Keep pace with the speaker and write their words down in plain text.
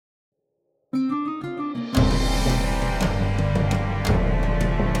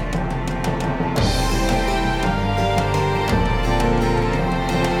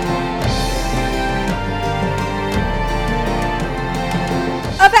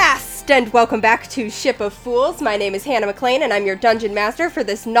and welcome back to Ship of Fools. My name is Hannah McLean, and I'm your dungeon master for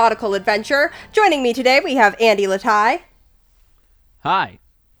this nautical adventure. Joining me today, we have Andy Latai. Hi.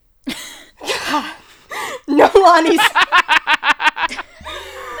 Nolani's...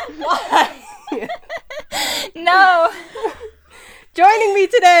 Why? No. Joining me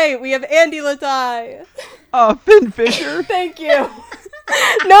today, we have Andy Latai. Finn Fisher. Thank you.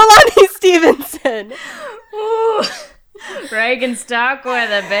 Nolani Stevenson. Ooh. Reagan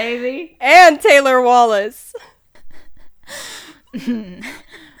Starkweather, baby. And Taylor Wallace.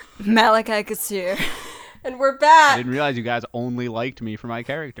 Malachi Kassir. And we're I back. didn't realize you guys only liked me for my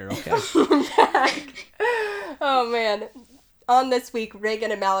character. Okay. Oh, man. On this week, Reagan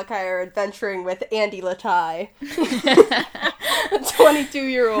and Malachi are adventuring with Andy Latai. A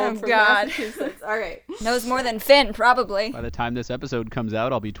 22-year-old from God. Massachusetts. All right. Knows more than Finn, probably. By the time this episode comes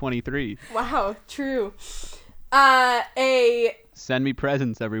out, I'll be 23. Wow, true. Send me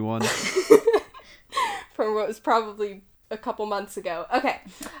presents, everyone. From what was probably a couple months ago. Okay.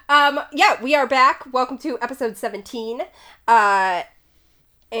 Yeah, we are back. Welcome to episode 17.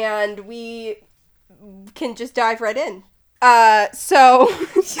 And we can just dive right in. So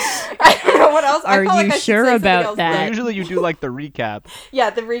I don't know what else. Are you sure about Well, that? usually you do like the recap.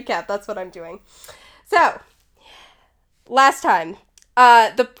 Yeah, the recap. That's what I'm doing. So, last time,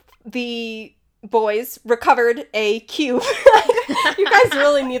 the boys recovered a cube. You guys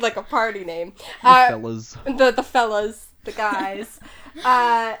really need like a party name. Fellas. The fellas, the guys,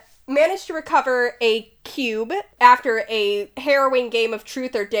 managed to recover a cube after a harrowing game of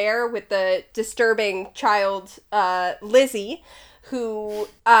truth or dare with the disturbing child, Lizzie, who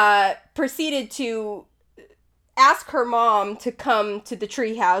proceeded to ask her mom to come to the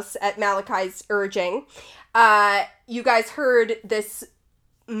treehouse at Malachi's urging. You guys heard this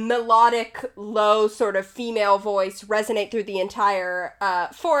melodic, low sort of female voice resonate through the entire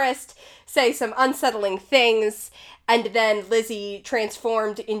forest, say some unsettling things, and then Lizzie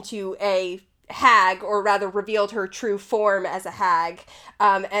transformed into a hag, or rather revealed her true form as a hag,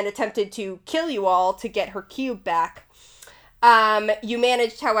 and attempted to kill you all to get her cube back. You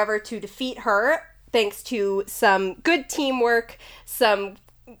managed, however, to defeat her thanks to some good teamwork, some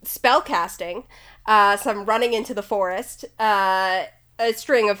spell casting, some running into the forest, a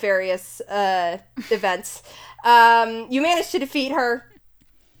string of various events. You managed to defeat her,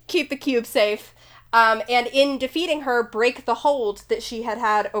 keep the cube safe, and in defeating her, break the hold that she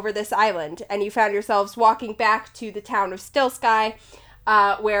had over this island. And you found yourselves walking back to the town of Stillsky,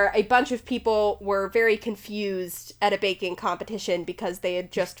 where a bunch of people were very confused at a baking competition because they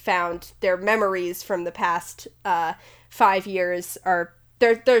had just found their memories from the past 5 years are...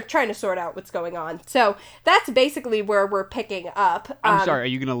 They're trying to sort out what's going on. So that's basically where we're picking up. I'm sorry, are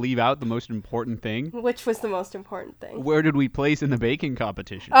you going to leave out the most important thing? Which was the most important thing? Where did we place in the baking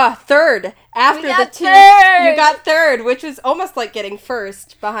competition? Third. After We got the two, third! you got third, which was almost like getting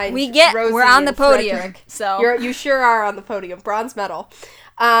first behind Rosie We're on the and podium, Frederick. so. You sure are on the podium. Bronze medal.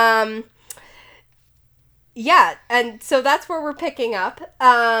 Yeah, and so that's where we're picking up.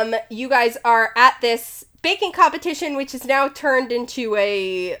 You guys are at this baking competition, which is now turned into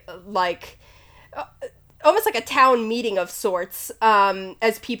a, like, almost like a town meeting of sorts,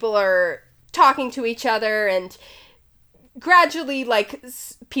 as people are talking to each other, and gradually, like,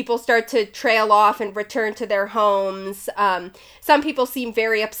 people start to trail off and return to their homes. Some people seem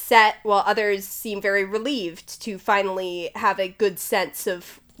very upset, while others seem very relieved to finally have a good sense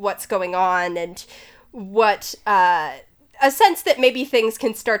of what's going on, and what, a sense that maybe things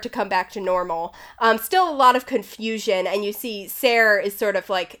can start to come back to normal. Still a lot of confusion, and you see Sarah is sort of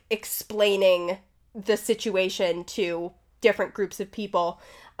like explaining the situation to different groups of people,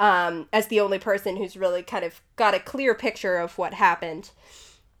 as the only person who's really kind of got a clear picture of what happened.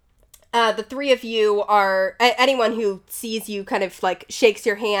 The three of you are, anyone who sees you kind of like shakes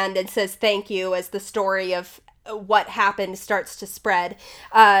your hand and says thank you as the story of what happened starts to spread.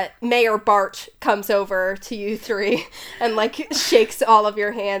 Mayor Bart comes over to you three and like shakes all of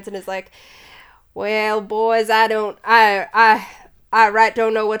your hands and is like, well, boys, I don't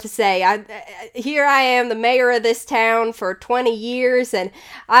know what to say. Here I am, the mayor of this town for 20 years, and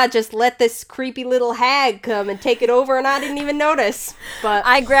I just let this creepy little hag come and take it over, and I didn't even notice. But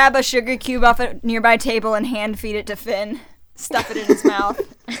I grab a sugar cube off a nearby table and hand feed it to Finn. Stuff it in his mouth.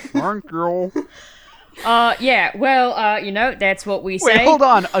 Aren't girl. Yeah, well, that's what we say. Wait, hold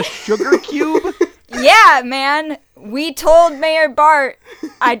on. A sugar cube? Yeah, man. We told Mayor Bart,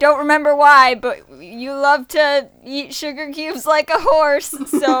 I don't remember why, but you love to eat sugar cubes like a horse,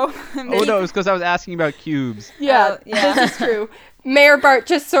 so... Oh, no, it's because I was asking about cubes. yeah, yeah. this is true. Mayor Bart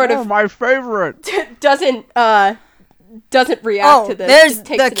just sort Oh, of my favorite. doesn't doesn't react to this. There's just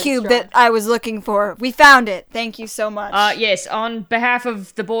takes the it in cube stride. that I was looking for. We found it. Thank you so much. Yes, on behalf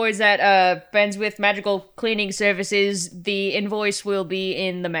of the boys at Benswith Magical Cleaning Services, the invoice will be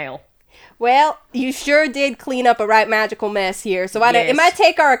in the mail. Well, you sure did clean up a right magical mess here. So it Yes. might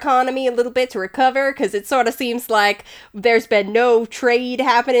take our economy a little bit to recover, because it sort of seems like there's been no trade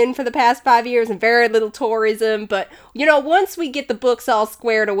happening for the past 5 years and very little tourism. But, once we get the books all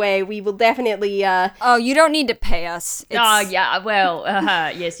squared away, we will definitely, Oh, you don't need to pay us. Yeah, well,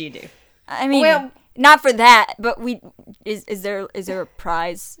 yes you do. I mean, Well- not for that, but is there a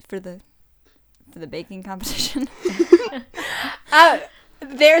prize for the baking competition?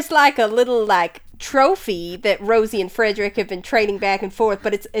 there's like a little trophy that Rosie and Frederick have been trading back and forth,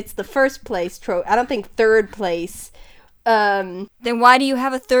 but it's the first place trophy. I don't think third place. Then why do you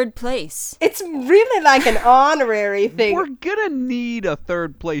have a third place? It's really like an honorary thing. We're gonna need a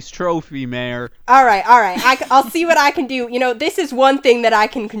third place trophy, Mayor. All right. I'll see what I can do. This is one thing that I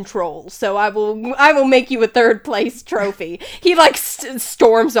can control, so I will make you a third place trophy. He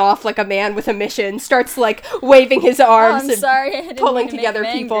storms off like a man with a mission, starts waving his arms I'm and sorry, I didn't pulling mean to make together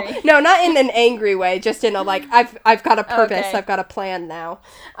him people. angry. No, not in an angry way, just in a I've got a purpose, Okay. I've got a plan now.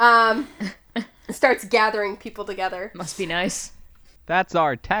 Starts gathering people together. Must be nice. That's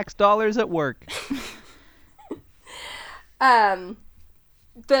our tax dollars at work.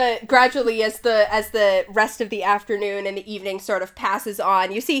 Gradually as the rest of the afternoon and the evening sort of passes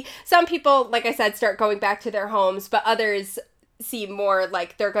on, you see some people, like I said, start going back to their homes, but others seem more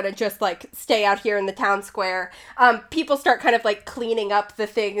like they're gonna just stay out here in the town square. People start kind of cleaning up the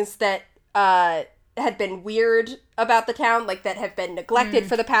things that had been weird about the town, that have been neglected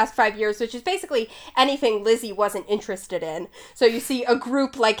for the past 5 years, which is basically anything Lizzie wasn't interested in. So you see a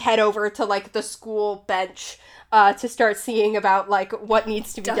group head over to the school bench to start seeing about what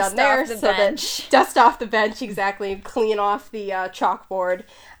needs to be Dust done there. off the so bench. that dust off the bench, exactly. Clean off the chalkboard.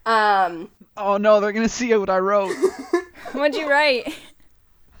 Oh no, they're gonna see what I wrote. What'd you write?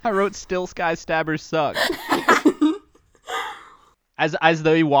 I wrote "Still Sky Stabbers suck." As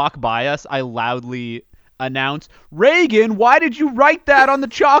they walk by us, I loudly announce, "Reagan, why did you write that on the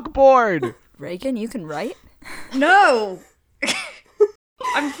chalkboard?" Reagan, you can write? No!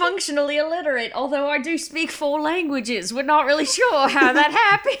 I'm functionally illiterate, although I do speak 4 languages. We're not really sure how that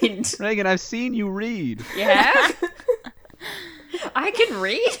happened. Reagan, I've seen you read. You have? I can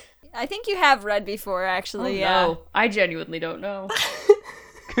read? I think you have read before, actually. Yeah. No, I genuinely don't know.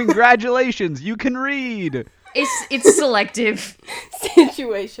 Congratulations, you can read. It's selective.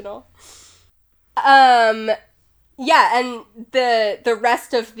 Situational. Yeah, and the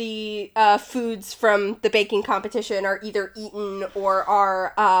rest of the foods from the baking competition are either eaten or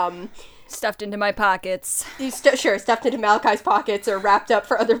are Stuffed into my pockets. stuffed into Malachi's pockets or wrapped up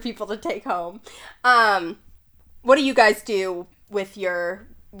for other people to take home. What do you guys do with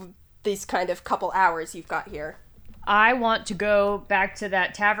these kind of couple hours you've got here? I want to go back to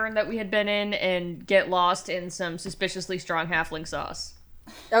that tavern that we had been in and get lost in some suspiciously strong halfling sauce.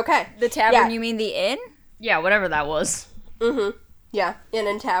 Okay. The tavern, Yeah. you mean the inn? Yeah, whatever that was. Yeah, inn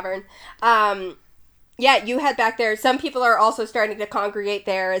and tavern. Yeah, you head back there. Some people are also starting to congregate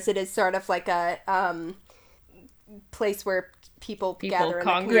there, as it is sort of like a place where people gather in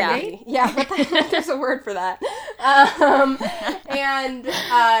congregate? the community. Yeah, there's a word for that. And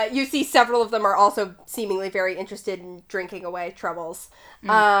you see several of them are also seemingly very interested in drinking away troubles.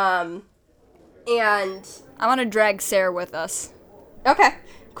 And I want to drag Sarah with us. okay,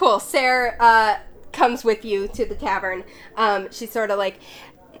 cool. Sarah comes with you to the tavern. She's sort of like,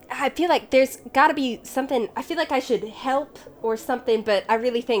 I feel like there's gotta be something, I feel like I should help or something, but I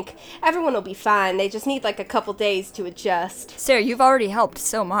really think everyone will be fine. They just need a couple days to adjust. Sarah, you've already helped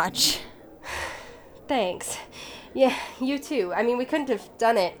so much. Thanks. Yeah, you too. I mean, we couldn't have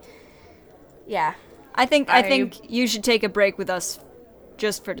done it. Yeah. I think you should take a break with us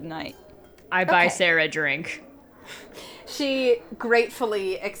just for tonight. I buy Okay. Sarah a drink. She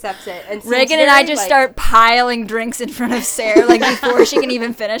gratefully accepts it. And seems Reagan and I very, just start piling drinks in front of Sarah, before she can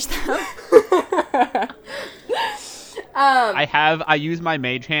even finish them. I use my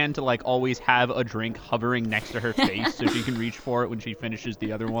mage hand to always have a drink hovering next to her face so she can reach for it when she finishes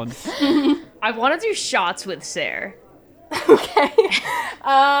the other one. I want to do shots with Sarah. Okay.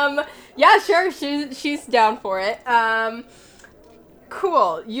 Yeah, sure. She's down for it.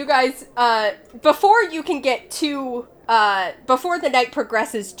 Cool. You guys, before you can get too, before the night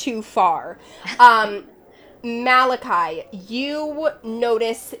progresses too far, Malachi, you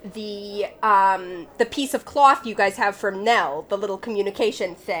notice the piece of cloth you guys have from Nell, the little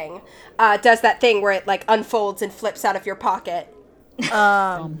communication thing, does that thing where it unfolds and flips out of your pocket.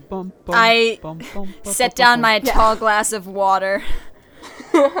 I set down my tall glass of water.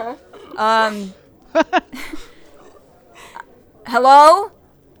 Hello?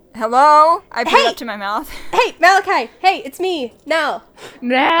 Hello? I put it up to my mouth. Hey, Malachi. Hey, it's me, Nell.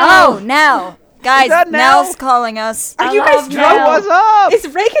 Oh, Nell. Guys, that Nell? Nell's calling us. Are you guys drunk? Yo, what's up? Is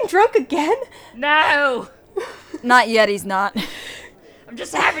Reagan drunk again? No! Not yet, he's not. I'm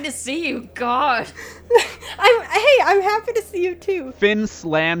just happy to see you, God. I'm happy to see you too. Finn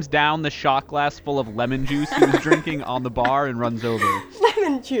slams down the shot glass full of lemon juice he was drinking on the bar and runs over.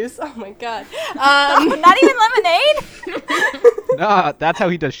 Lemon juice. Oh my god. Not even lemonade? Nah, that's how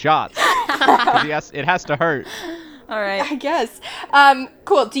he does shots. 'Cause it has to hurt. All right. I guess.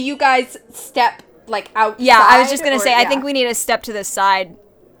 Cool. Do you guys step like outside? Yeah, I was just going to say, I yeah. think we need to step to the side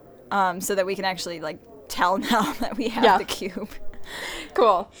so that we can actually, like, tell Nell that we have the cube.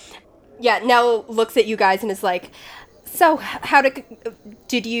 Cool. Yeah, Nell looks at you guys and is like, so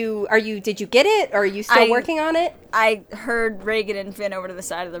did you get it, or are you still working on it? I heard Reagan and Finn over to the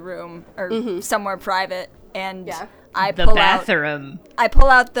side of the room, or somewhere private, and I The pull bathroom.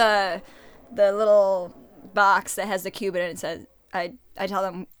 out the little box that has the cube in it and says, I tell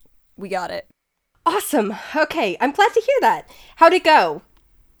them we got it. Awesome. Okay, I'm glad to hear that. How'd it go?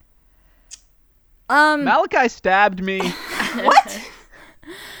 Malachi stabbed me. What?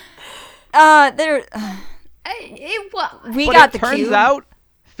 We But got it the turns cube. out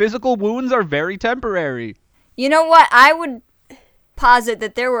physical wounds are very temporary. You know what? I would posit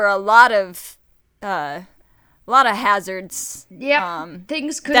that there were a lot of hazards. Yep.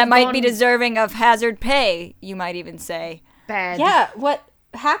 Things could That have might gone be deserving of hazard pay, you might even say. bad. Yeah, what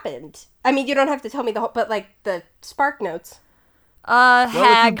happened? I mean, you don't have to tell me the whole, but like the spark notes. Well, if you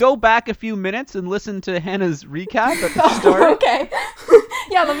Hag. go back a few minutes and listen to Hannah's recap at the start. Okay.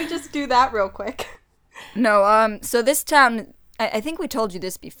 Yeah, let me just do that real quick. No, so this town, I think we told you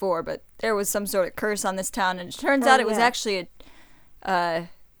this before, but there was some sort of curse on this town, and it turns out it was actually a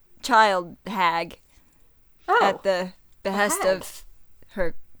child hag at the behest of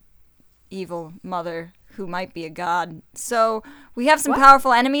her evil mother, who might be a god. So we have some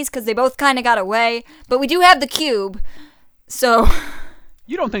powerful enemies because they both kind of got away, but we do have the cube, so...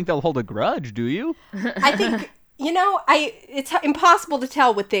 You don't think they'll hold a grudge, do you? I think, it's impossible to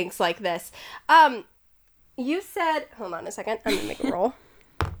tell with things like this. You said, hold on a second, I'm gonna make a roll.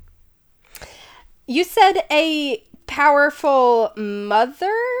 You said a powerful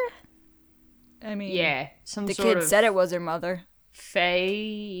mother? I mean, Yeah. Some the sort kid of said it was her mother.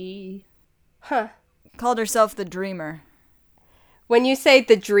 fae. Huh. Called herself the Dreamer. When you say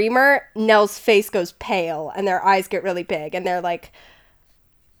the dreamer, Nell's face goes pale and their eyes get really big and they're like,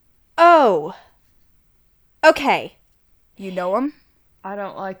 oh, okay. You know him? I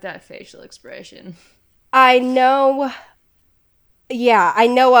don't like that facial expression. I know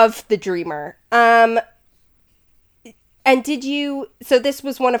of the dreamer. And so this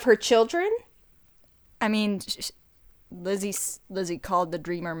was one of her children? I mean, Lizzie called the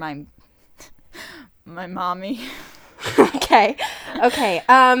Dreamer my mommy. Okay.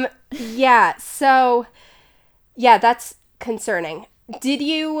 Yeah, so, yeah, that's concerning. Did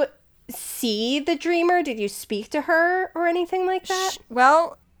you see the dreamer? Did you speak to her or anything like that?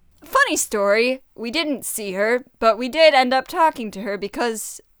 Well, funny story. We didn't see her, but we did end up talking to her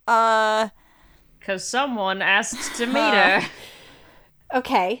because, Because someone asked to meet her.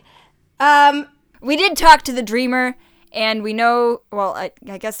 Okay. we did talk to the Dreamer, and we know, well, I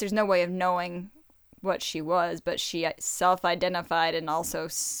guess there's no way of knowing what she was, but she self-identified and also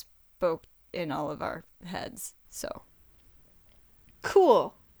spoke in all of our heads, so.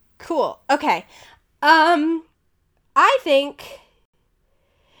 Cool. Okay. I think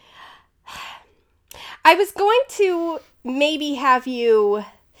I was going to maybe have you...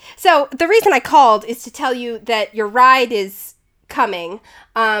 So, the reason I called is to tell you that your ride is coming.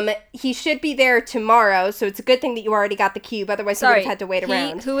 He should be there tomorrow, so it's a good thing that you already got the cube, otherwise you would have had to wait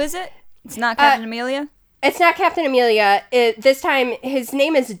around. Who is it? It's not Captain Amelia? It's not Captain Amelia. This time, his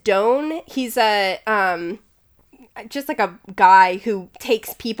name is Doan. He's just like a guy who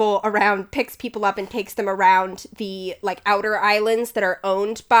takes people around, picks people up and takes them around the like outer islands that are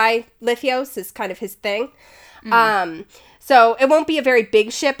owned by Lithios is kind of his thing. So it won't be a very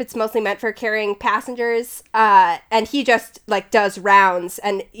big ship. It's mostly meant for carrying passengers. And he just like does rounds,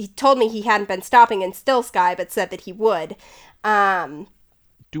 and he told me he hadn't been stopping in Still Sky, but said that he would.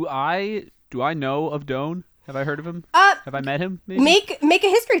 Do I know of Doan? Have I heard of him? Have I met him? Maybe? Make a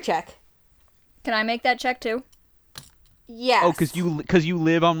history check. Can I make that check too? Yes. Oh, because you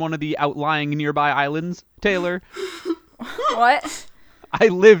live on one of the outlying nearby islands, Taylor. What? I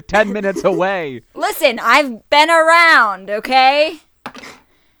live 10 minutes away. Listen, I've been around, okay?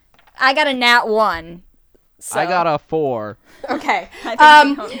 I got a nat 1. So. I got a 4. Okay. I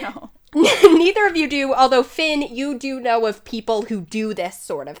think we don't know. Neither of you do, although Finn, you do know of people who do this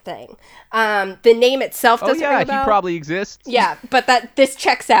sort of thing. The name itself doesn't ring a bell. He probably exists. Yeah, but this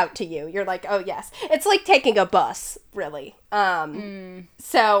checks out to you. You're like, oh yes. It's like taking a bus, really.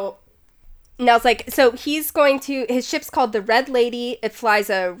 So Nell's like, so he's going to, his ship's called the Red Lady. It flies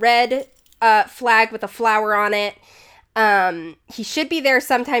a red flag with a flower on it. He should be there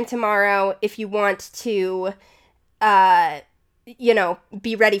sometime tomorrow if you want to,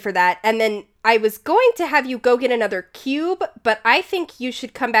 be ready for that. And then I was going to have you go get another cube, but I think you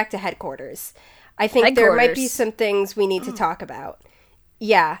should come back to headquarters. I think there might be some things we need to talk about.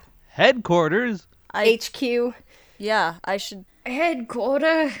 Yeah. Headquarters? HQ. Yeah, I should...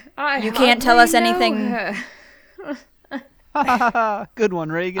 Headquarter? You can't tell us anything... Good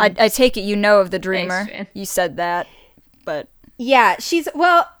one, Reagan. I take it you know of the Dreamer. Thanks, you said that, but... Yeah,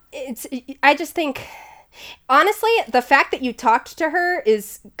 I just think... Honestly, the fact that you talked to her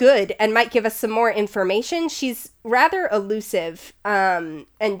is good and might give us some more information. She's rather elusive and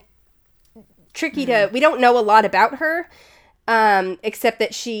tricky to... We don't know a lot about her, except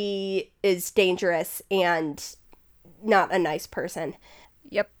that she is dangerous and not a nice person.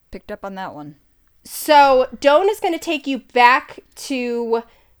 Yep, picked up on that one. So, Doan is going to take you back to...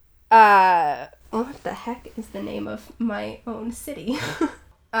 what the heck is the name of my own city?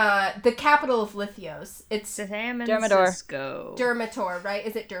 The capital of Lithios. It's San Dermator. Francisco. Dermator, right?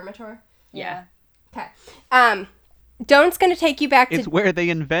 Is it Dermator? Yeah. Okay. Doan's gonna take you back to... It's where they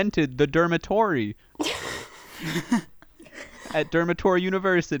invented the Dermatory. At Dermator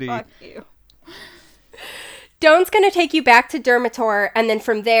University. Fuck you. Doan's gonna take you back to Dermator, and then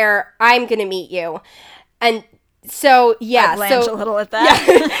from there, I'm gonna meet you. And so, yeah. I blanch a little at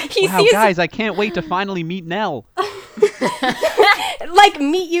that. Yeah. Wow, guys, I can't wait to finally meet Nell.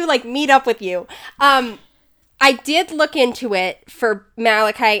 Meet up with you. I did look into it for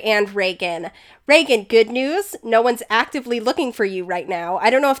Malachi and Reagan. Reagan, good news. No one's actively looking for you right now. I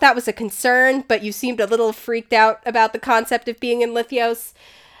don't know if that was a concern, but you seemed a little freaked out about the concept of being in Lithios.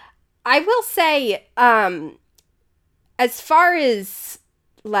 I will say, as far as,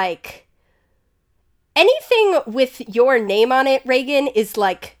 like, anything with your name on it, Reagan, is,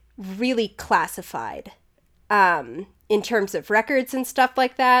 like, really classified. In terms of records and stuff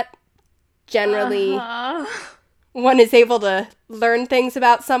like that, generally, one is able to learn things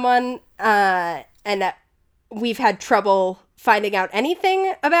about someone, and we've had trouble finding out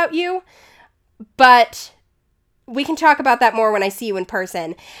anything about you, but we can talk about that more when I see you in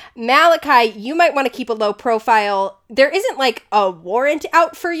person. Malachi, you might want to keep a low profile. There isn't, like, a warrant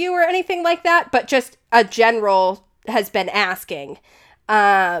out for you or anything like that, but just a general has been asking.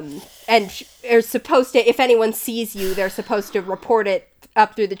 And are supposed to, if anyone sees you, they're supposed to report it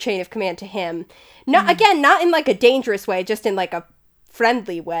up through the chain of command to him. No, again, not in, like, a dangerous way, just in, like, a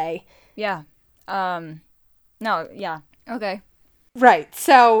friendly way. Yeah. No, yeah. Okay. Right.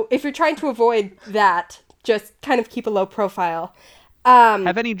 So, if you're trying to avoid that, just kind of keep a low profile.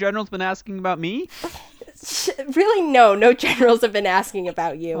 Have any generals been asking about me? Really, no generals have been asking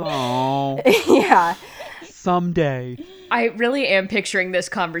about you. Oh. Yeah. Someday. I really am picturing this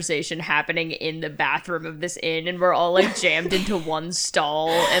conversation happening in the bathroom of this inn, and we're all, like, jammed into one stall,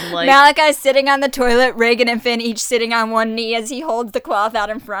 and, like... Malachi's sitting on the toilet, Reagan and Finn each sitting on one knee as he holds the cloth out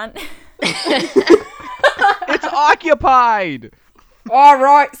in front. It's occupied!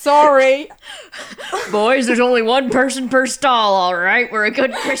 Alright, sorry. Boys, there's only one person per stall, alright? We're a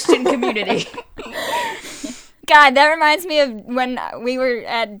good Christian community. God, that reminds me of when we were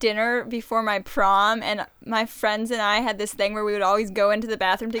at dinner before my prom, and my friends and I had this thing where we would always go into the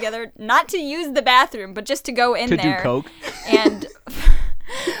bathroom together, not to use the bathroom, but just to go in there. To do coke. And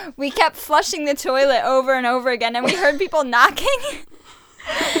we kept flushing the toilet over and over again, and we heard people knocking.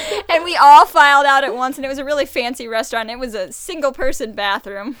 And we all filed out at once, and it was a really fancy restaurant. It was a single-person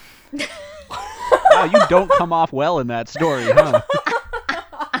bathroom. Wow, you don't come off well in that story, huh?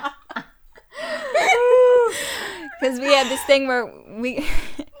 Because we had this thing where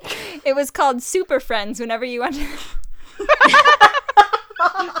it was called Super Friends whenever you went to...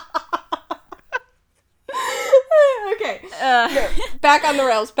 Okay. Back on the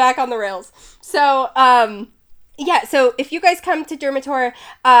rails. So, yeah, so if you guys come to Dermator,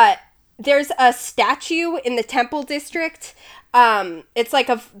 there's a statue in the temple district. It's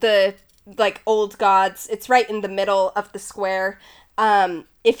like of the, like, old gods. It's right in the middle of the square.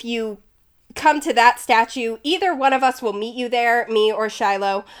 If you come to that statue, either one of us will meet you there, me or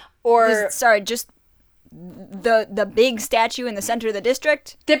Shiloh, or... just the big statue in the center of the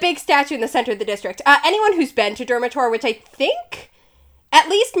district? The big statue in the center of the district. Anyone who's been to Dermator, which I think at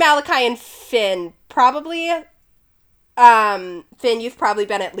least Malachi and Finn, probably. Finn, you've probably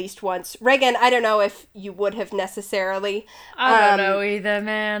been at least once. Reagan, I don't know if you would have necessarily. I don't know either,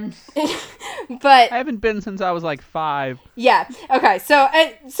 man. But I haven't been since I was like 5. yeah. Okay. So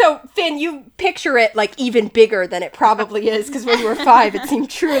Finn, you picture it like even bigger than it probably is, because when you were 5, it seemed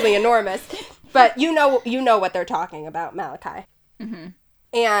truly enormous. But you know what they're talking about, Malachi. Mm-hmm.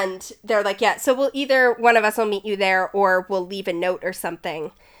 And they're like, yeah. So we'll either one of us will meet you there, or we'll leave a note or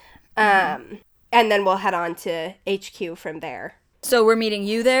something. And then we'll head on to HQ from there. So we're meeting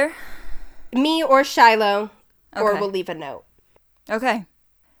you there? Me or Shiloh, or Okay. we'll leave a note. Okay.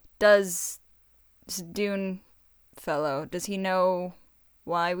 Does this Dune fellow, does he know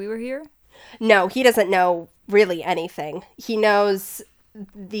why we were here? No, he doesn't know really anything. He knows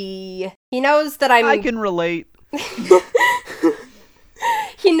that I can relate.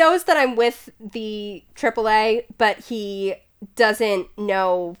 He knows that I'm with the AAA, but he doesn't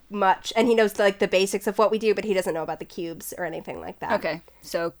know much. And he knows like the basics of what we do, but he doesn't know about the cubes or anything like that. Okay,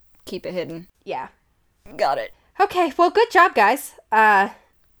 so keep it hidden. Yeah. Got it. Okay, well, good job, guys.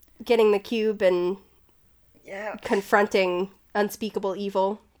 Getting the cube and confronting unspeakable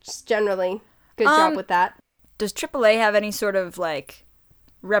evil. Just generally, good job with that. Does AAA have any sort of, like,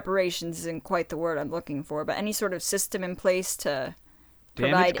 reparations isn't quite the word I'm looking for, but any sort of system in place to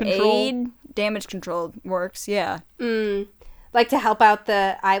Damage provide control? aid? Damage control works, yeah. Like to help out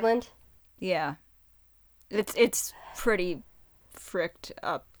the island? Yeah. It's pretty fricked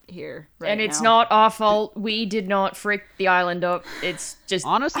up here right And it's now. not our fault. We did not frick the island up. It's just...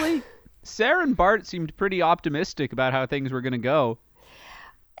 Honestly, Sarah and Bart seemed pretty optimistic about how things were going to go.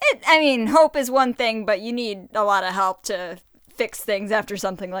 I mean, hope is one thing, but you need a lot of help to fix things after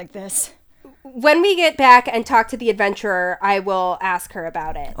something like this. When we get back and talk to the adventurer, I will ask her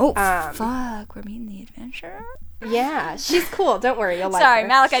about it. Oh, fuck. We're meeting the adventurer? Yeah, she's cool. Don't worry, you'll like Sorry, her.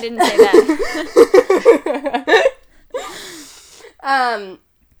 Malachi didn't say that.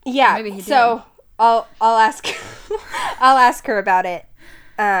 Yeah. Maybe he so I'll ask I'll ask her about it.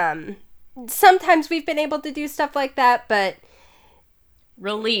 Sometimes we've been able to do stuff like that, but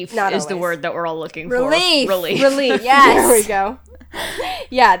Relief Not is the always. word that we're all looking Relief. for. Relief. relief. Yes. There we go.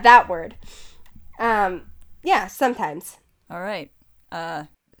 Yeah, that word. Yeah, sometimes. All right.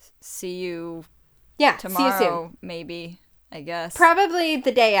 See you Yeah, see you soon. tomorrow, maybe, I guess. Probably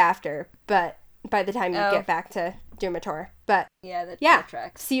the day after, but by the time you Oh. get back to Dumator. But Yeah, that yeah,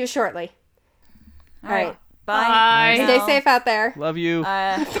 tracks. see you shortly. All right. Bye. Bye. Stay Now, safe out there. Love you.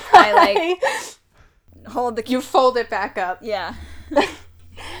 I like hold the You fold it back up. yeah.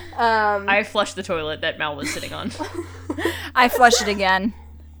 I flushed the toilet that Mal was sitting on. I flush it again.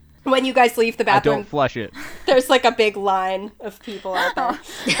 When you guys leave the I bathroom, don't flush it. there's like a big line of people out there.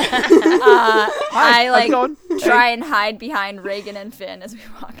 I like going? try and hide behind Reagan and Finn as we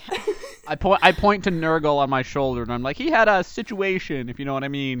walk out. I point to Nurgle on my shoulder, and I'm like, he had a situation, if you know what I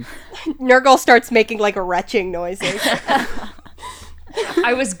mean. Nurgle starts making like retching noises.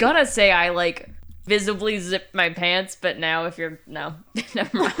 I was gonna say I, like, visibly zipped my pants, but now if you're... No.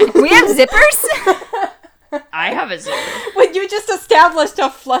 Never mind. We have zippers? I have a zipper. Well, you just established a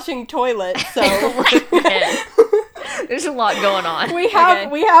flushing toilet, so Man, there's a lot going on. we have Okay.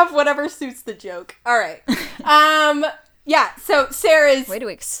 we have whatever suits the joke. All right. Yeah. So Sarah's Way to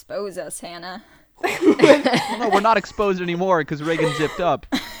expose us, Hannah. Well, no, we're not exposed anymore because Reagan zipped up.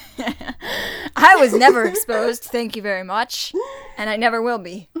 I was never exposed, thank you very much. And I never will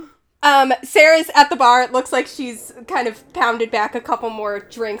be. Sarah's at the bar. It looks like she's kind of pounded back a couple more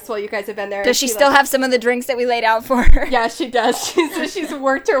drinks while you guys have been there. Does she still have some of the drinks that we laid out for her? Yeah, she does. She's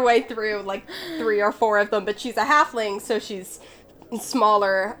worked her way through like 3 or 4 of them, but she's a halfling, so she's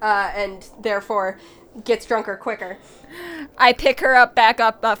smaller and therefore gets drunker quicker. I pick her up back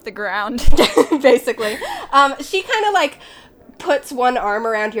up off the ground. Basically. She kind of like puts one arm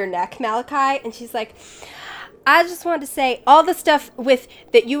around your neck, Malachi, and she's like, I just wanted to say all the stuff with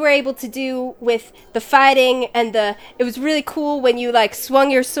that you were able to do with the fighting and it was really cool when you like swung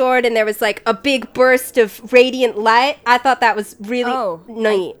your sword and there was like a big burst of radiant light. I thought that was really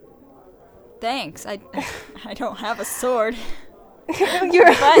neat. Thanks. I don't have a sword.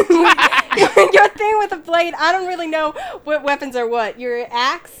 your thing with a blade, I don't really know what weapons are what. Your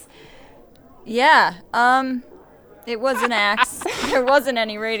axe? Yeah, it was an axe. There wasn't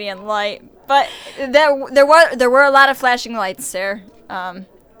any radiant light, but there were a lot of flashing lights there.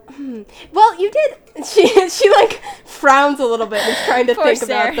 Well, you did. She like frowns a little bit and is trying to Poor think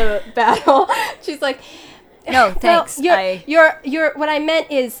about the battle. She's like, No, thanks. Well, you're. What I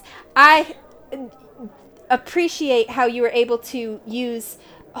meant is, I appreciate how you were able to use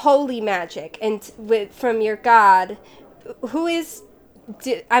holy magic and from your god, who is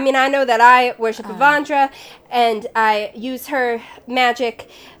I know that I worship Avandra, and I use her magic,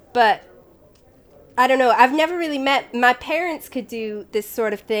 but I don't know. I've never really met... My parents could do this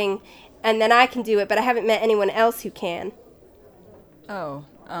sort of thing, and then I can do it, but I haven't met anyone else who can. Oh,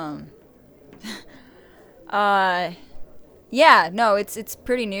 yeah, no, it's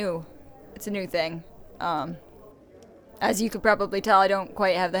pretty new. It's a new thing. As you could probably tell, I don't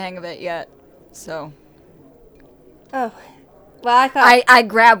quite have the hang of it yet, so... Oh, well, I thought... I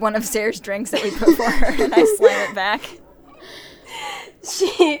grab one of Sarah's drinks that we put for her, and I slam it back.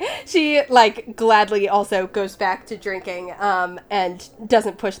 She like gladly also goes back to drinking and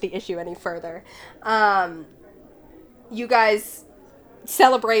doesn't push the issue any further. You guys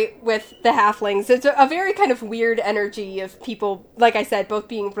celebrate with the halflings. It's a very kind of weird energy of people, like I said, both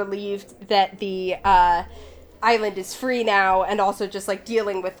being relieved that the island is free now and also just like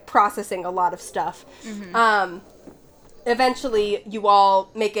dealing with processing a lot of stuff. Mm-hmm. Eventually you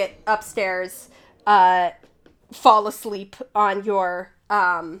all make it upstairs, fall asleep on your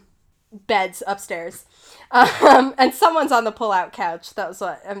beds upstairs. And someone's on the pull-out couch. That was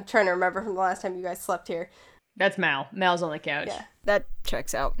what I'm trying to remember from the last time you guys slept here. That's Mal. Mal's on the couch. Yeah. That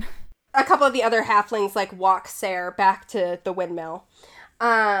checks out. A couple of the other halflings like walk Sarah back to the windmill.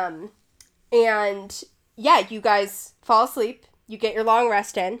 And yeah, you guys fall asleep. You get your long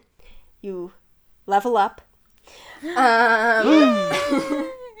rest in. You level up.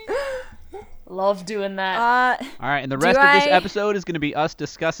 Love doing that. All right, and the rest of this episode is going to be us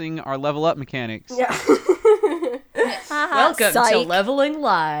discussing our level up mechanics. Yeah. Welcome Psych. to Leveling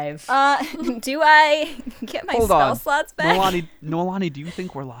Live. Do I get my spell slots back? Noelani, do you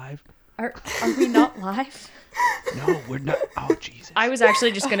think we're live? Are we not live? No, we're not. Oh, Jesus. I was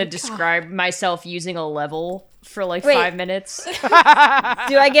actually just going to describe myself using a level for like Wait. 5 minutes. Do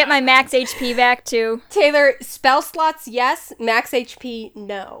I get my max HP back too? Taylor, spell slots, yes. Max HP,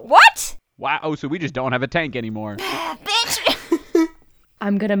 no. What? Wow, oh, so we just don't have a tank anymore. Bitch!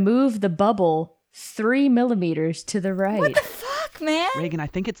 I'm going to move the bubble 3 millimeters to the right. What the fuck, man? Reagan, I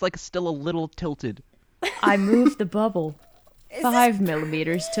think it's like still a little tilted. I moved the bubble 5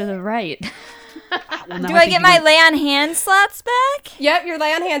 millimeters to the right. Well, now Do I get my went... lay on hand slots back? Yep, your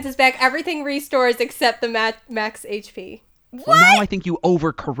lay on hands is back. Everything restores except the max HP. Well, now I think you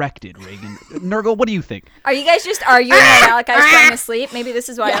overcorrected, Reagan. Nurgle, what do you think? Are you guys just arguing while Malachi's trying to sleep? Maybe this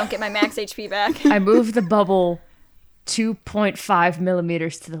is why I don't get my max HP back. I moved the bubble 2.5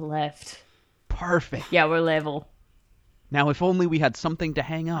 millimeters to the left. Perfect. Yeah, we're level. Now, if only we had something to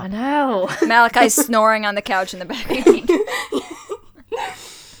hang I up. know. Malachi's snoring on the couch in the back.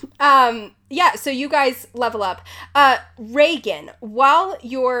 Yeah, so you guys level up. Reagan, while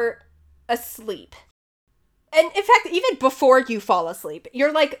you're asleep, and in fact, even before you fall asleep,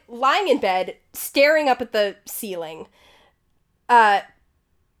 you're like lying in bed, staring up at the ceiling,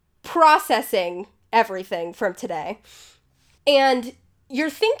 processing everything from today. And you're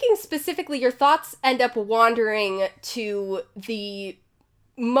thinking specifically, your thoughts end up wandering to the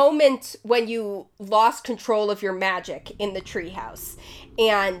moment when you lost control of your magic in the treehouse.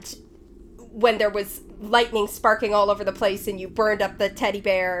 And when there was lightning sparking all over the place and you burned up the teddy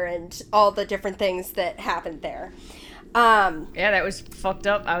bear and all the different things that happened there. Yeah, that was fucked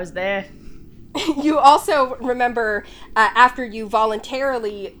up. I was there. You also remember after you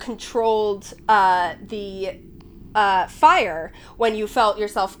voluntarily controlled the fire, when you felt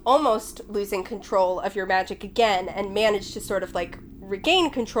yourself almost losing control of your magic again and managed to sort of like regain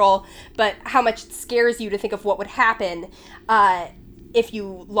control, but how much it scares you to think of what would happen if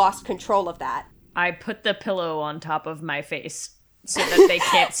you lost control of that. I put the pillow on top of my face so that they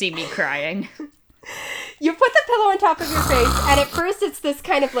can't see me crying. You put the pillow on top of your face, and at first it's this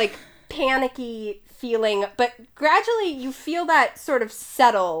kind of like panicky feeling, but gradually you feel that sort of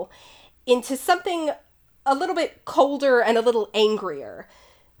settle into something a little bit colder and a little angrier.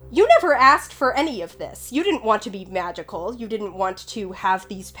 You never asked for any of this. You didn't want to be magical. You didn't want to have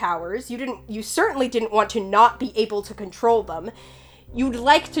these powers. You certainly didn't want to not be able to control them. You'd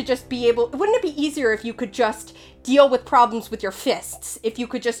like to just be able... Wouldn't it be easier if you could just deal with problems with your fists? If you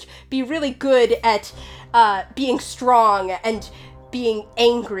could just be really good at being strong and being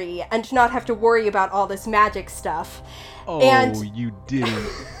angry and not have to worry about all this magic stuff. Oh, and you didn't.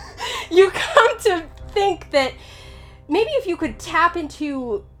 You come to think that maybe if you could tap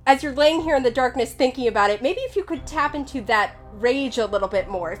into... As you're laying here in the darkness thinking about it, maybe if you could tap into that rage a little bit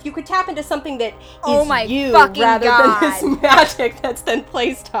more. If you could tap into something that is you rather than this magic that's then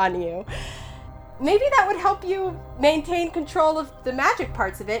placed on you. Maybe that would help you maintain control of the magic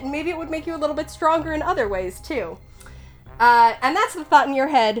parts of it, and maybe it would make you a little bit stronger in other ways, too. And that's the thought in your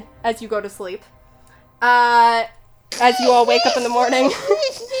head as you go to sleep. as you all wake up in the morning.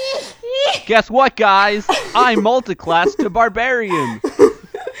 Guess what, guys? I'm multiclass to barbarian.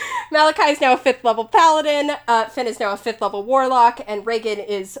 Malachi is now a 5th level paladin, Finn is now a 5th level warlock, and Reagan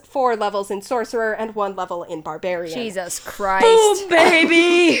is 4 levels in sorcerer and 1 level in barbarian. Jesus Christ. Boom,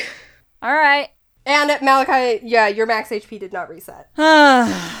 baby! All right. And Malachi, yeah, your max HP did not reset.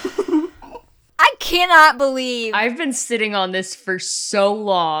 I cannot believe. I've been sitting on this for so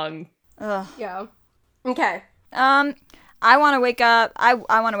long. Ugh. Yeah. Okay. I want to wake up. I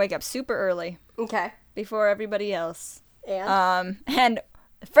want to wake up super early Okay. before everybody else. And? And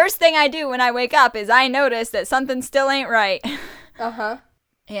the first thing I do when I wake up is I notice that something still ain't right. Uh-huh.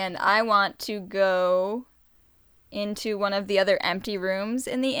 And I want to go into one of the other empty rooms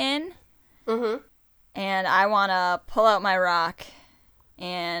in the inn. Mm-hmm. And I want to pull out my rock.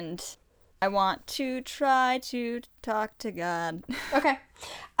 And I want to try to talk to God. Okay.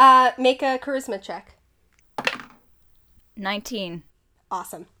 Make a charisma check. 19.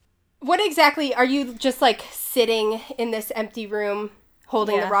 Awesome. What exactly, are you just like sitting in this empty room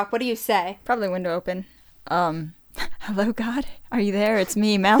holding Yeah. the rock? What do you say? Probably window open. Hello, God? Are you there? It's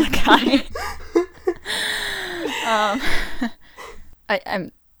me, Malachi.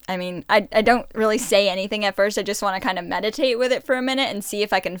 I don't really say anything at first. I just want to kind of meditate with it for a minute and see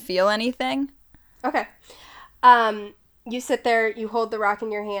if I can feel anything. Okay. You sit there, you hold the rock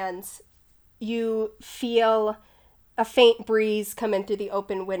in your hands. You feel a faint breeze come in through the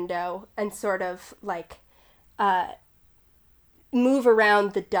open window and sort of like move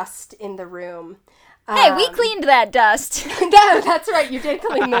around the dust in the room. Hey, we cleaned that dust. No, that's right. You did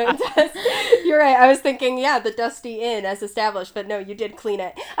clean the dust. You're right. I was thinking, yeah, the Dusty Inn as established, but no, you did clean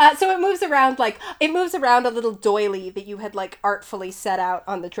it. So it moves around a little doily that you had like artfully set out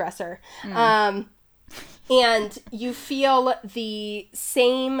on the dresser. And you feel the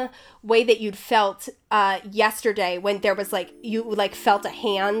same way that you'd felt yesterday when there was like, you like felt a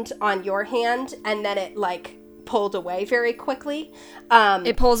hand on your hand and then it like pulled away very quickly.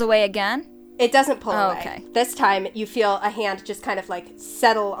 It pulls away again? It doesn't pull away. Okay. This time you feel a hand just kind of like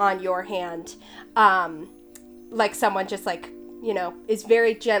settle on your hand. Like someone just like, you know, is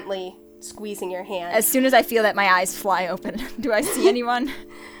very gently squeezing your hand. As soon as I feel that, my eyes fly open. Do I see anyone?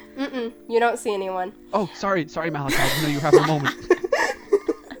 Mm-mm. You don't see anyone. Oh, sorry, Malachi. I didn't know you were having a moment.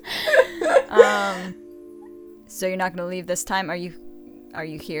 So you're not gonna leave this time? Are you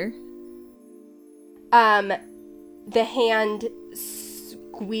here? The hand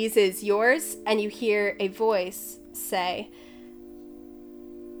squeezes yours, and you hear a voice say,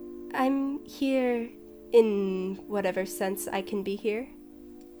 "I'm here in whatever sense I can be here."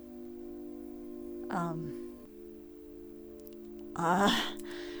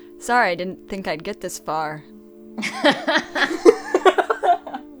 Sorry, I didn't think I'd get this far.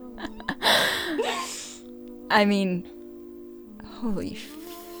 I mean, holy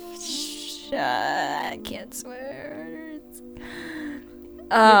I can't swear.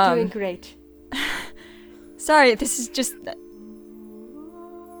 You're doing great. Sorry, this is just...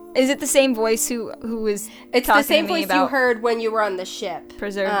 Is it the same voice who was It's talking the same to me voice about you heard when you were on the ship.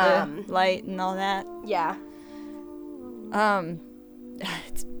 preserve the light and all that? Yeah.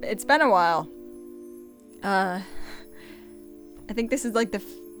 It's been a while. I think this is like the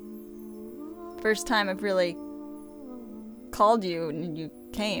first time I've really called you and you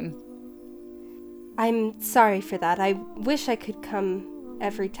came. I'm sorry for that. I wish I could come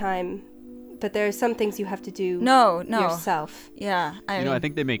every time, but there are some things you have to do No. yourself. Yeah, I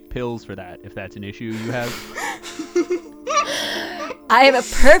think they make pills for that, if that's an issue you have. I have a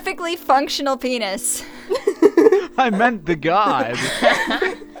perfectly functional penis. I meant the god.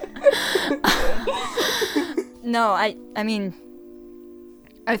 No, I mean,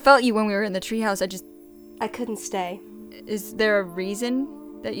 I felt you when we were in the treehouse. I couldn't stay. Is there a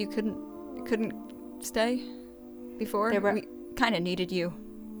reason that you couldn't stay before? We kind of needed you.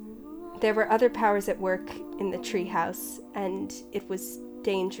 There were other powers at work in the treehouse, and it was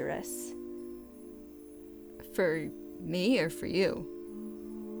dangerous. For me or for you?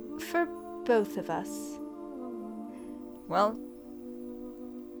 For both of us. Well,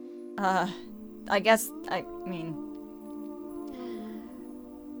 I guess,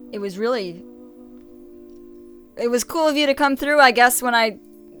 it was cool of you to come through, I guess, when I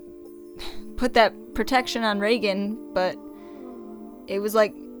put that protection on Reagan, but it was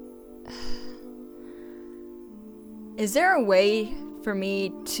like, is there a way for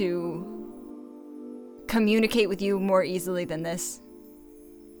me to communicate with you more easily than this?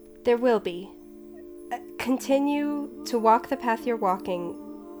 There will be. Continue to walk the path you're walking.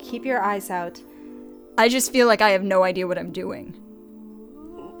 Keep your eyes out. I just feel like I have no idea what I'm doing.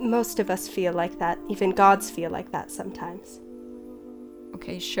 most of us feel like that. Even gods feel like that sometimes.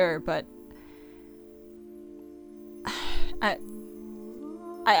 Okay, sure, but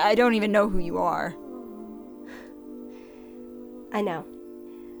I don't even know who you are. I know.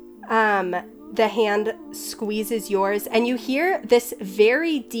 The hand squeezes yours, and you hear this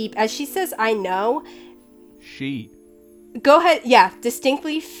very deep, as she says, I know. She. Go ahead, yeah,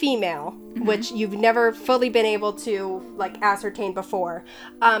 distinctly female, which you've never fully been able to, like, ascertain before.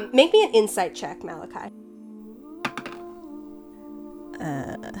 Make me an insight check, Malachi.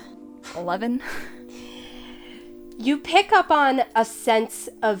 11? You pick up on a sense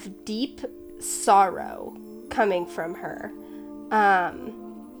of deep sorrow coming from her,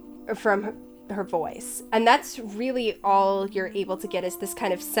 from her voice. And that's really all you're able to get, is this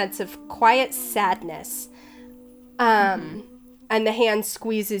kind of sense of quiet sadness. And the hand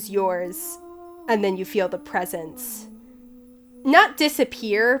squeezes yours, and then you feel the presence not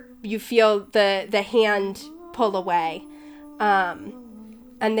disappear. You feel the hand pull away.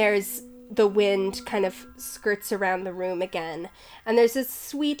 And there's the wind kind of skirts around the room again. And there's this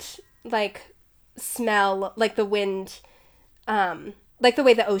sweet, like, smell, like the wind, like the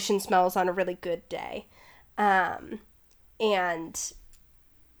way the ocean smells on a really good day. And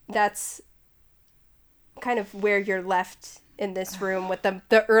that's kind of where you're left in this room with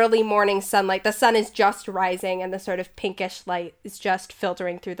the early morning sunlight. The sun is just rising, and the sort of pinkish light is just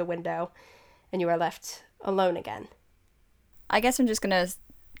filtering through the window. And you are left alone again. I guess I'm just gonna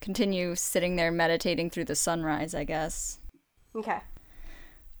continue sitting there meditating through the sunrise, I guess. Okay.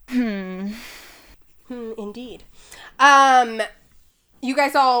 Indeed. You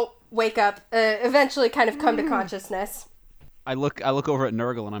guys all wake up, eventually kind of come to consciousness. I look over at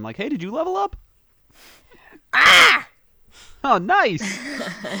Nurgle and I'm like, hey, did you level up? Ah! Oh, nice!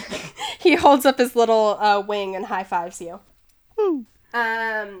 He holds up his little wing and high fives you. Woo.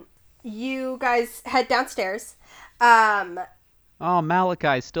 You guys head downstairs. Oh,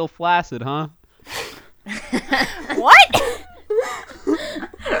 Malachi's still flaccid, huh? What?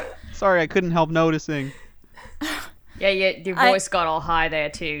 Sorry, I couldn't help noticing. Yeah, your voice got all high there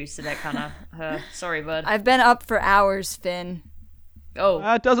too, so that kind of... sorry, bud. I've been up for hours, Finn. Oh.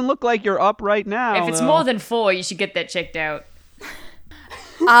 It doesn't look like you're up right now. If it's though. more than 4, you should get that checked out.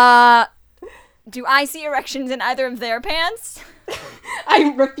 Do I see erections in either of their pants?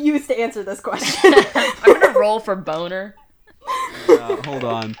 I refuse to answer this question. I'm gonna roll for boner. Hold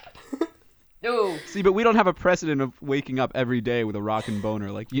on. Ooh. See, but we don't have a precedent of waking up every day with a rockin'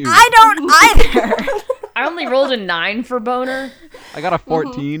 boner like you. I don't either! I only rolled a 9 for boner. I got a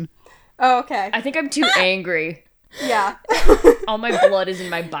 14. Oh, okay. I think I'm too angry. Yeah. All my blood is in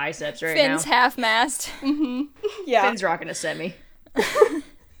my biceps right Finn's now. half-mast. Yeah. Finn's rocking a semi.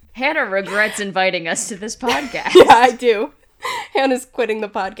 Hannah regrets inviting us to this podcast. Yeah, I do. Hannah's quitting the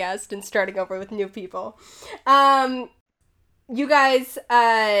podcast and starting over with new people. You guys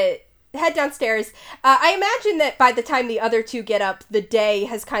head downstairs. I imagine that by the time the other two get up, the day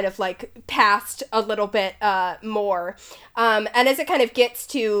has kind of like passed a little bit more. And as it kind of gets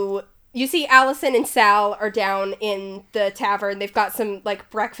to... You see Allison and Sal are down in the tavern. They've got some, like,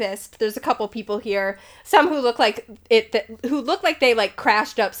 breakfast. There's a couple people here. Some who look like they, like,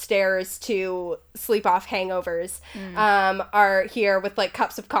 crashed upstairs to sleep off hangovers, are here with, like,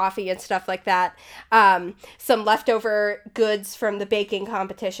 cups of coffee and stuff like that. Some leftover goods from the baking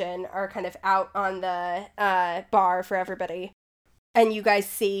competition are kind of out on the bar for everybody. And you guys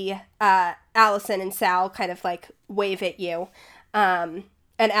see Allison and Sal kind of, like, wave at you.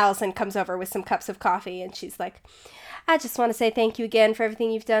 And Allison comes over with some cups of coffee, and she's like, I just want to say thank you again for everything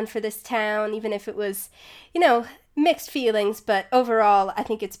you've done for this town, even if it was, mixed feelings, but overall, I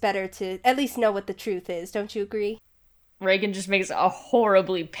think it's better to at least know what the truth is. Don't you agree? Reagan just makes a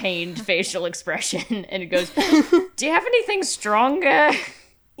horribly pained facial expression, and it goes, do you have anything stronger?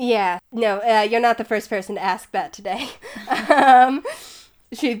 Yeah, no, you're not the first person to ask that today.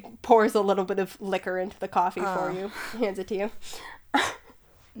 She pours a little bit of liquor into the coffee for you, hands it to you.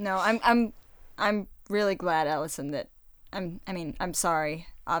 No, I'm really glad, Allison, that I'm sorry,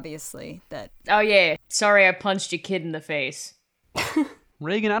 obviously, that... Oh yeah, sorry I punched your kid in the face.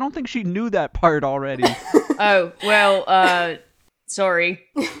 Reagan, I don't think she knew that part already. Oh, well, sorry.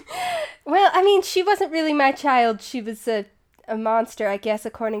 Well, I mean, she wasn't really my child. She was a monster, I guess,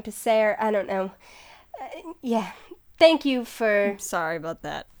 according to Sarah. I don't know. Yeah, thank you for... I'm sorry about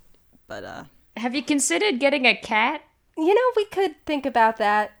that, but, Have you considered getting a cat? We could think about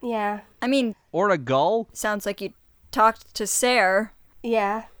that, yeah. I mean... Or a gull? Sounds like you talked to Sarah.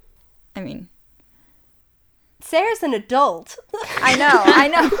 Yeah. I mean... Sarah's an adult. I know.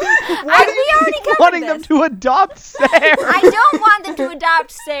 Why are you wanting them to adopt Sarah? I don't want them to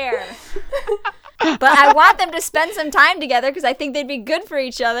adopt Sarah. But I want them to spend some time together because I think they'd be good for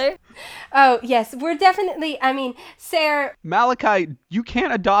each other. Oh, yes, we're definitely, Sarah... Malachi, you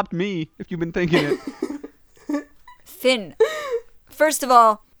can't adopt me if you've been thinking it. Finn, first of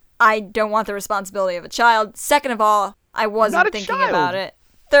all, I don't want the responsibility of a child. Second of all, I wasn't thinking about it.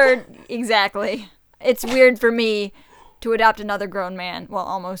 Third, exactly. It's weird for me to adopt another grown man. Well,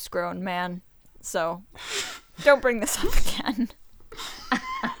 almost grown man. So, don't bring this up again.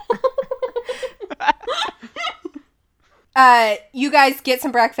 You guys get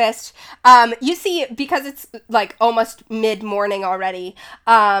some breakfast. You see, because it's like almost mid-morning already,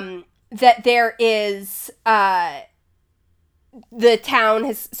 that there is, the town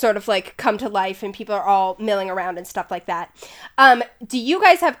has sort of like come to life and people are all milling around and stuff like that. Do you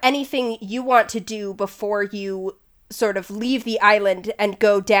guys have anything you want to do before you sort of leave the island and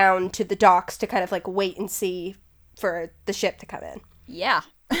go down to the docks to kind of like wait and see for the ship to come in? Yeah.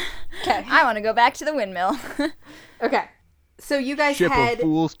 Okay. I want to go back to the windmill. Okay. So you guys Ship head... of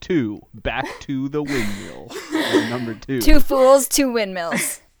Fools 2, back to the windmill. Number 2. 2 fools, 2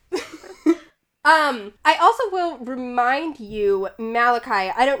 windmills. I also will remind you,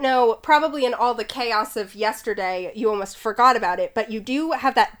 Malachi, I don't know, probably in all the chaos of yesterday, you almost forgot about it, but you do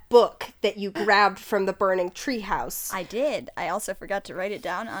have that book that you grabbed from the burning treehouse. I did. I also forgot to write it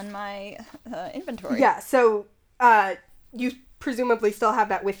down on my inventory. Yeah, so, you presumably still have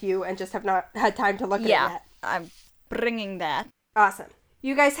that with you and just have not had time to look at it yet. Yeah, I'm bringing that. Awesome.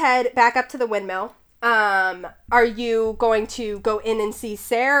 You guys head back up to the windmill. Are you going to go in and see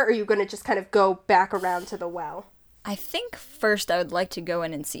Sarah, or are you going to just kind of go back around to the well? I think first I would like to go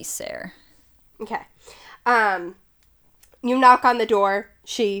in and see Sarah. Okay. You knock on the door.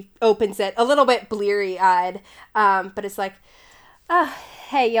 She opens it, a little bit bleary-eyed, but it's like,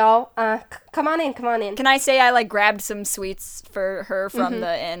 hey, y'all, come on in. Can I say I, grabbed some sweets for her from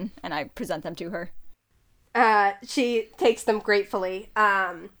the inn, and I present them to her? She takes them gratefully,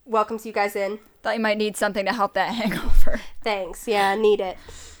 welcomes you guys in. Thought you might need something to help that hangover. Thanks, yeah, need it.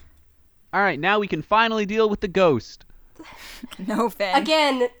 Alright, now we can finally deal with the ghost. No, Finn.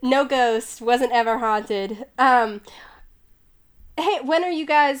 Again, no ghost, wasn't ever haunted. Hey, when are you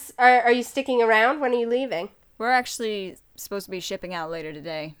guys, are you sticking around? When are you leaving? We're actually supposed to be shipping out later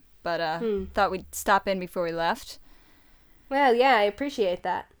today, but thought we'd stop in before we left. Well, yeah, I appreciate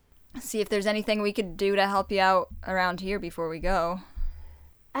that. See if there's anything we could do to help you out around here before we go.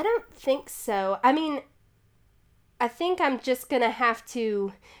 I don't think so. I think I'm just gonna have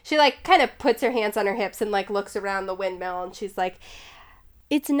to... She, kind of puts her hands on her hips and, looks around the windmill, and she's like,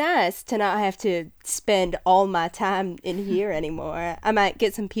 it's nice to not have to spend all my time in here anymore. I might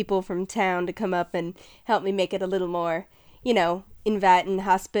get some people from town to come up and help me make it a little more, inviting,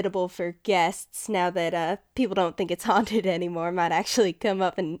 hospitable for guests now that people don't think it's haunted anymore. Might actually come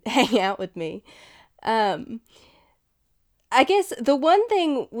up and hang out with me. I guess the one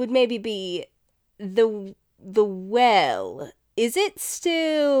thing would maybe be the well. Is it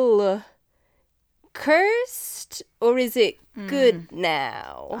still cursed, or is it good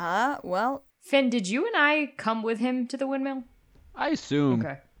now? Well... Finn, did you and I come with him to the windmill? I assume.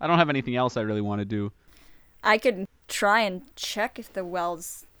 Okay. I don't have anything else I really want to do. I could try and check if the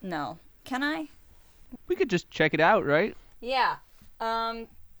well's... No. Can I? We could just check it out, right? Yeah.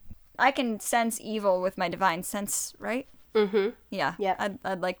 I can sense evil with my divine sense, right? Mm-hmm. Yeah. Yeah.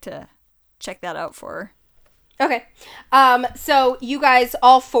 I'd like to check that out for her. Okay. So you guys,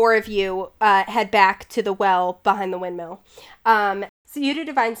 all 4 of you, head back to the well behind the windmill. So you do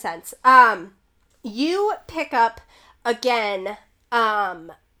divine sense. You pick up again,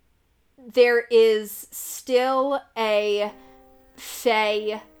 there is still a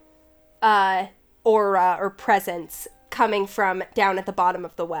fey, aura or presence coming from down at the bottom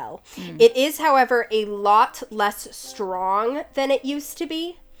of the well. It is, however, a lot less strong than it used to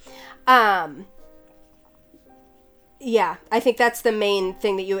be. Yeah, I think that's the main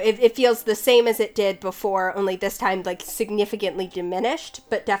thing that it feels the same as it did before, only this time, significantly diminished,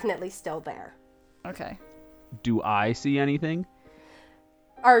 but definitely still there. Okay. Do I see anything?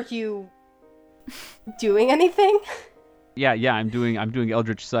 Are you doing anything? Yeah, I'm doing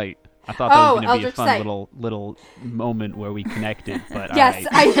Eldritch Sight. I thought that was going to be a Eldritch fun Sight. little moment where we connected, but Yes,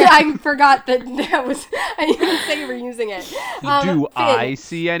 alright. I forgot that was... I didn't even say you were using it. Do Finn, I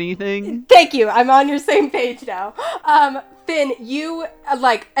see anything? Thank you. I'm on your same page now. Finn, you,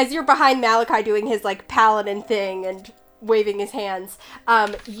 as you're behind Malachi doing his, paladin thing and waving his hands,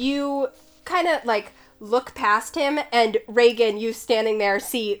 you kind of, look past him, and Reagan, you standing there,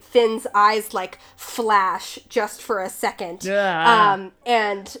 see Finn's eyes, flash just for a second. Yeah.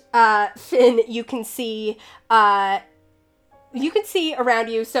 And Finn, you can see, you can see around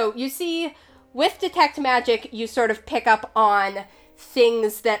you. So you see with Detect Magic, you sort of pick up on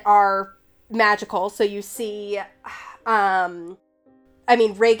things that are magical. So you see, Reagan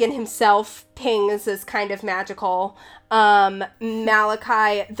himself pings as kind of magical.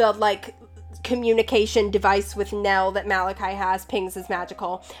 Malachi, the, like, communication device with Nell that Malachi has pings as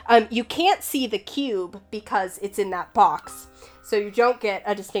magical. You can't see the cube because it's in that box. So you don't get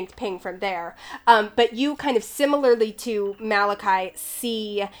a distinct ping from there. But you kind of similarly to Malachi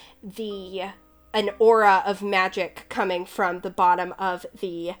see an aura of magic coming from the bottom of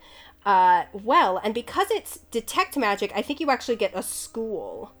the well. And because it's Detect Magic, I think you actually get a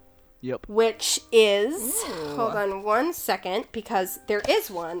school. Yep. Which is... Ooh. Hold on 1 second, because there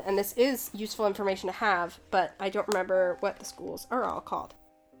is one, and this is useful information to have, but I don't remember what the schools are all called.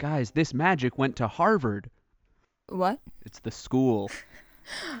 Guys, this magic went to Harvard. What? It's the school.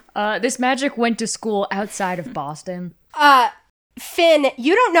 This magic went to school outside of Boston. Finn,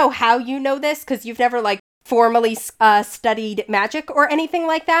 you don't know how you know this, because you've never, like, formally studied magic or anything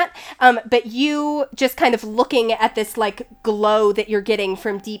like that, but you just kind of looking at this, like, glow that you're getting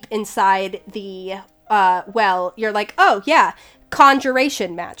from deep inside the well, you're like, oh yeah,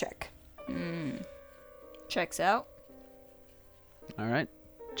 conjuration magic. Checks out. All right,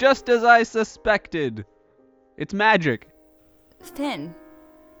 just as I suspected. It's magic. Finn,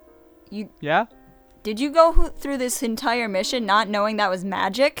 Yeah? did you go through this entire mission not knowing that was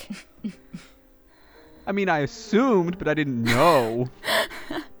magic? I mean, I assumed, but I didn't know.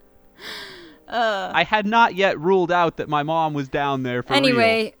 I had not yet ruled out that my mom was down there for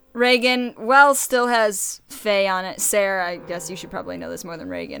Anyway, real. Reagan, well, still has Faye on it. Sarah, I guess you should probably know this more than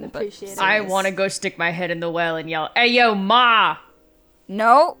Reagan. But Appreciate it. I want to go stick my head in the well and yell, "Hey, yo, Ma!"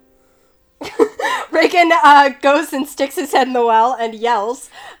 No. Reagan goes and sticks his head in the well and yells.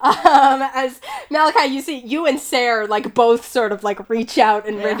 As Malachi, you see you and Sarah, like, both sort of, like, reach out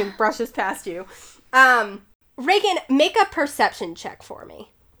and Reagan brushes past you. Reagan, make a perception check for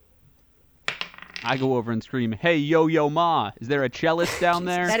me. I go over and scream, "Hey, yo, Ma, is there a cellist down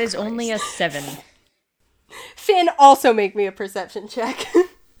there?" That is only a 7. Finn, also make me a perception check.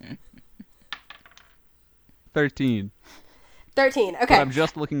 13. 13, okay. But I'm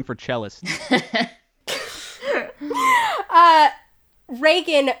just looking for cellists.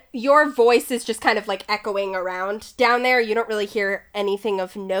 Reagan, your voice is just kind of, like, echoing around down there. You don't really hear anything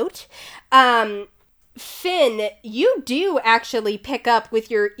of note. Finn, you do actually pick up, with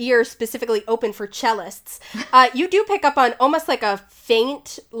your ear specifically open for cellists, you do pick up on almost like a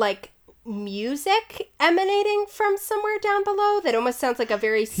faint, like, music emanating from somewhere down below that almost sounds like a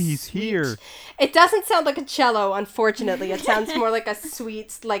very He's sweet... here. It doesn't sound like a cello, unfortunately. It sounds more like a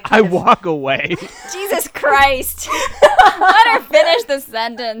sweet, like... I walk away. Jesus Christ. Let her finish the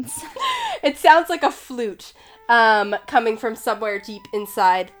sentence. It sounds like a flute coming from somewhere deep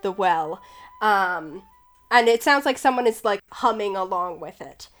inside the well. And it sounds like someone is, like, humming along with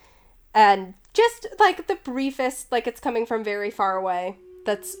it. And just, like, the briefest, like, it's coming from very far away.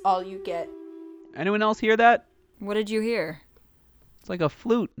 That's all you get. Anyone else hear that? What did you hear? It's like a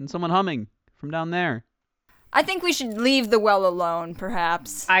flute and someone humming from down there. I think we should leave the well alone,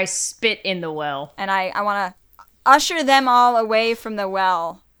 perhaps. I spit in the well. And I want to usher them all away from the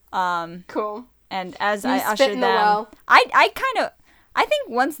well. Cool. And as You I spit usher in them, the well. I think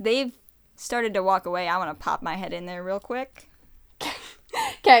once they've started to walk away, I want to pop my head in there real quick.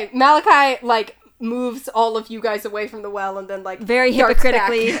 Okay, Malachi, like, moves all of you guys away from the well and then, like, Very darts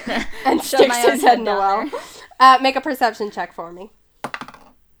hypocritically back and shove sticks my own his head in the head well. down Make a perception check for me.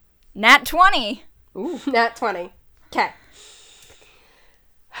 Nat 20. Ooh, nat 20. Okay.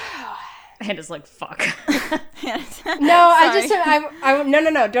 And it's like, fuck. No,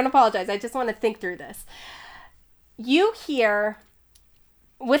 no, don't apologize. I just want to think through this. You hear,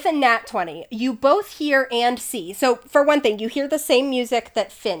 with a nat 20, you both hear and see. So, for one thing, you hear the same music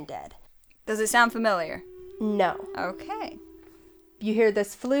that Finn did. Does it sound familiar? No. Okay. You hear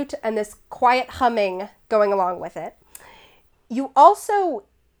this flute and this quiet humming going along with it. You also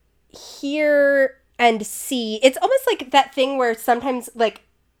hear and see, it's almost like that thing where sometimes, like,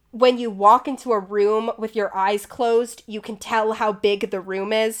 when you walk into a room with your eyes closed, you can tell how big the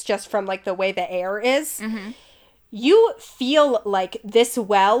room is just from, like, the way the air is. Mm-hmm. You feel like this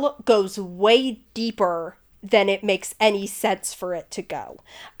well goes way deeper than it makes any sense for it to go.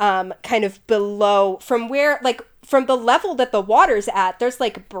 Kind of below, from where, like, from the level that the water's at, there's,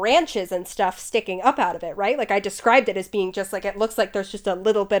 like, branches and stuff sticking up out of it, right? Like, I described it as being just, like, it looks like there's just a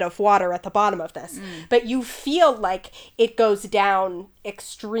little bit of water at the bottom of this. But you feel like it goes down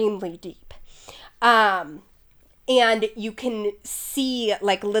extremely deep. And and you can see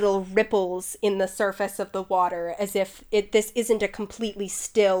like little ripples in the surface of the water, as if this isn't a completely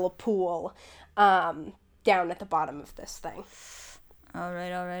still pool down at the bottom of this thing. All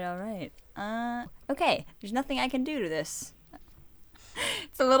right. Okay, there's nothing I can do to this.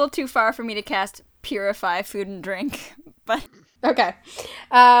 It's a little too far for me to cast Purify Food and Drink, but... Okay.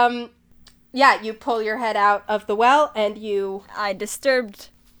 Yeah, you pull your head out of the well, and you... I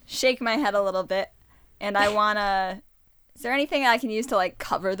shake my head a little bit, and I wanna... Is there anything I can use to, like,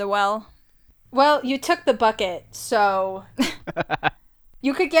 cover the well? Well, you took the bucket, so...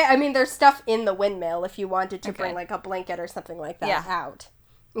 You could get... I mean, there's stuff in the windmill if you wanted to bring, like, a blanket or something like that out.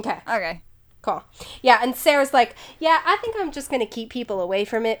 Okay. Cool. Yeah, and Sarah's like, yeah, I think I'm just gonna keep people away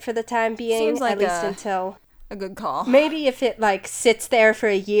from it for the time being. Seems like at least until... A good call. Maybe if it, like, sits there for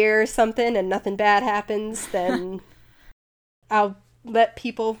a year or something and nothing bad happens, then I'll let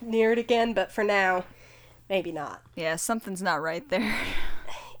people near it again, but for now, maybe not. Yeah, something's not right there.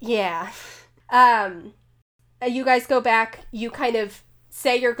 Yeah. You guys go back, you kind of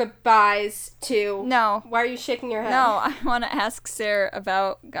say your goodbyes to... No. Why are you shaking your head? No, I want to ask Sarah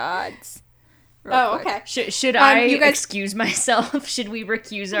about gods. Real quick. Okay. Should I excuse myself? Should we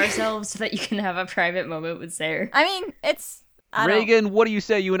recuse ourselves so that you can have a private moment with Sarah? I mean, it's... Reagan, what do you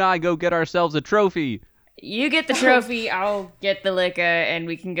say you and I go get ourselves a trophy? You get the trophy, I'll get the liquor, and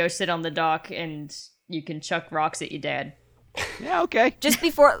we can go sit on the dock, and you can chuck rocks at your dad. Yeah, okay. Just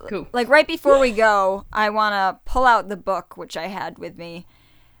before... Cool. Like, right before we go, I want to pull out the book, which I had with me.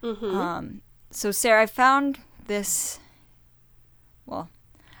 Mm-hmm. So, Sarah, I found this... Well...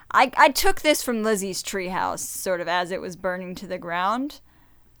 I took this from Lizzie's treehouse, sort of as it was burning to the ground.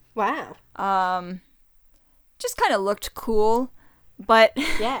 Wow. Just kind of looked cool, but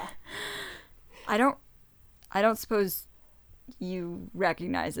Yeah. I don't suppose you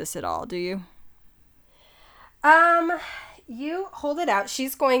recognize this at all, do you? You hold it out.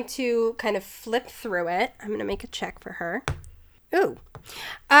 She's going to kind of flip through it. I'm going to make a check for her. Ooh.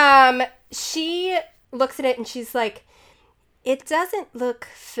 She looks at it and she's like, it doesn't look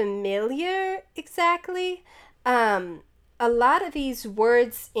familiar exactly. A lot of these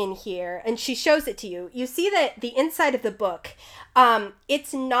words in here, and she shows it to you. You see that the inside of the book,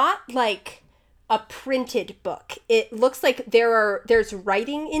 it's not like a printed book. It looks like there's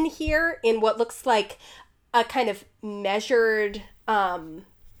writing in here in what looks like a kind of measured,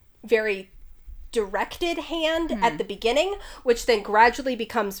 very directed hand at the beginning, which then gradually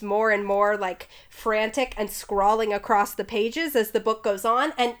becomes more and more like frantic and scrawling across the pages as the book goes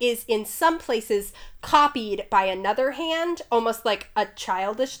on, and is in some places copied by another hand, almost like a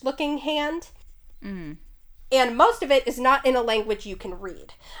childish looking hand. And most of it is not in a language you can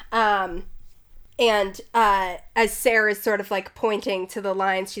read. And as Sarah's sort of like pointing to the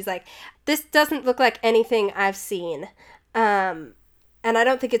lines, she's like, this doesn't look like anything I've seen. And I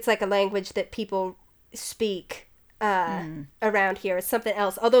don't think it's like a language that people speak around here. It's something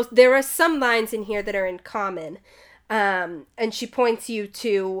else. Although there are some lines in here that are in common. And she points you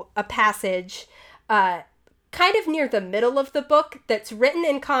to a passage kind of near the middle of the book that's written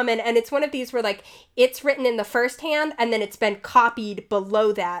in common. And it's one of these where like it's written in the first hand and then it's been copied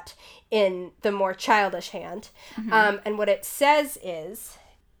below that in the more childish hand. And what it says is...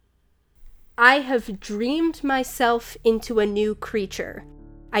 I have dreamed myself into a new creature.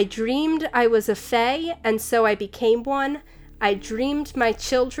 I dreamed I was a fae, and so I became one. I dreamed my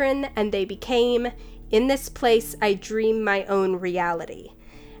children, and they became. In this place, I dream my own reality.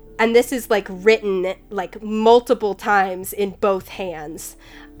 And this is, like, written, like, multiple times in both hands.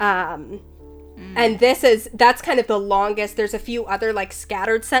 And that's kind of the longest. There's a few other, like,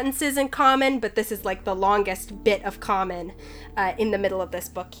 scattered sentences in common, but this is, like, the longest bit of common in the middle of this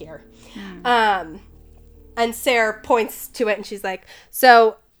book here. And Sarah points to it and she's like,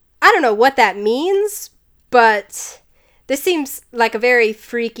 so I don't know what that means, but this seems like a very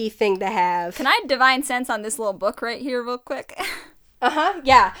freaky thing to have. Can I divine sense on this little book right here real quick?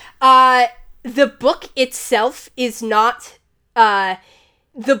 Yeah. The book itself is not,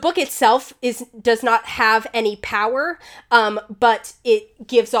 the book itself does not have any power, but it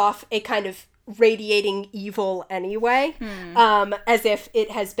gives off a kind of radiating evil anyway, as if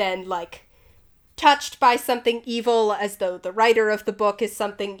it has been, like, touched by something evil, as though the writer of the book is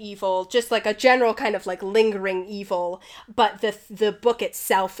something evil, just like a general kind of, like, lingering evil, but the book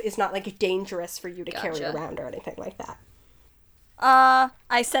itself is not, like, dangerous for you to carry around or anything like that.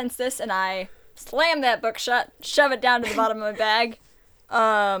 I sense this, and I slam that book shut, shove it down to the bottom of my bag.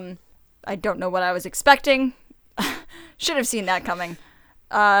 I don't know what I was expecting. Should have seen that coming.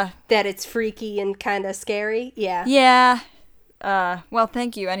 That it's freaky and kind of scary? Yeah. Yeah. Well,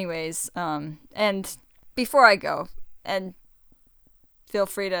 thank you anyways. And before I go, and feel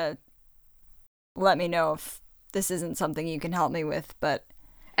free to let me know if this isn't something you can help me with, but...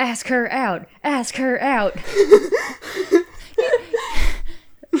 Ask her out. Ask her out.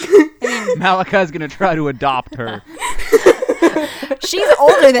 Malika's gonna try to adopt her. She's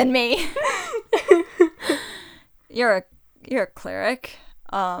older than me. You're a cleric.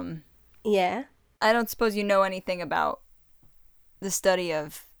 Yeah. I don't suppose you know anything about the study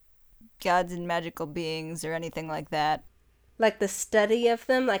of gods and magical beings or anything like that. Like the study of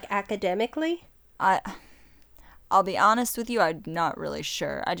them, like academically? I'll be honest with you, I'm not really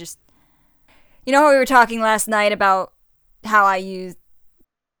sure. I just... You know how we were talking last night about how I use,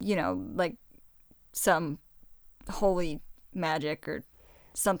 like some holy magic or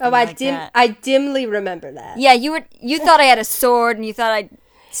something like that? I dimly remember that. Yeah, you thought I had a sword and you thought I...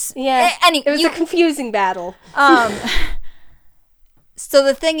 Yeah, it was a confusing battle. So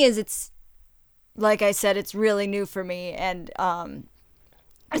the thing is, it's... Like I said, it's really new for me, and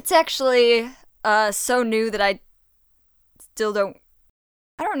it's actually so new that I still don't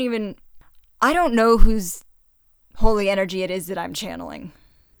know whose holy energy it is that I'm channeling.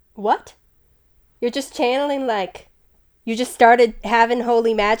 What? You're just channeling, like, you just started having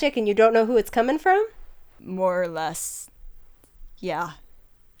holy magic and you don't know who it's coming from? More or less. Yeah.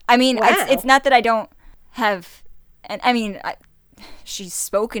 I mean, Wow. it's not that I don't have, and I mean, she's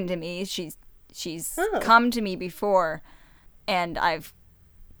spoken to me, she's come to me before, and I've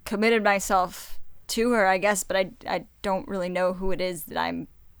committed myself to her, I guess, but I don't really know who it is that I'm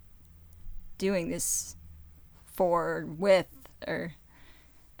doing this for, or with, or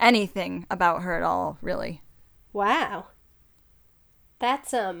anything about her at all, really. Wow.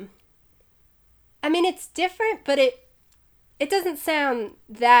 That's, I mean, it's different, but it doesn't sound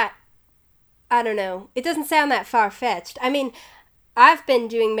that, I don't know, it doesn't sound that far-fetched. I mean, I've been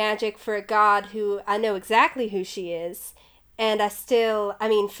doing magic for a god who I know exactly who she is, and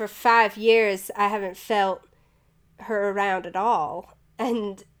for 5 years, I haven't felt her around at all.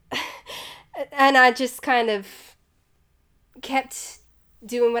 And I just kind of kept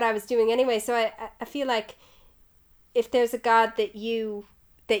doing what I was doing anyway. So I feel like if there's a god that you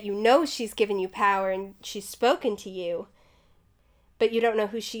know she's given you power and she's spoken to you, but you don't know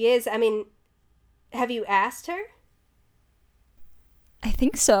who she is, I mean, have you asked her? I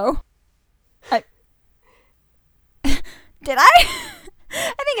think so. Did I?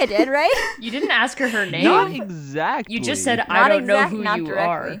 I think I did, right? You didn't ask her name. Not exactly. You just said, I don't know who not you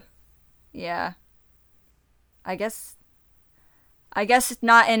directly. are. Yeah. I guess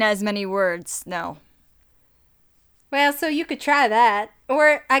not in as many words, no. Well, so you could try that.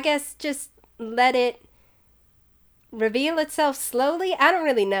 Or I guess just let it reveal itself slowly. I don't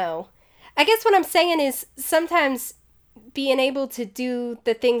really know. I guess what I'm saying is sometimes being able to do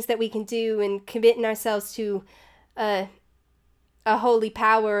the things that we can do and committing ourselves to a holy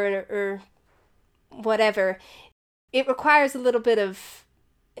power or whatever, it requires a little bit of...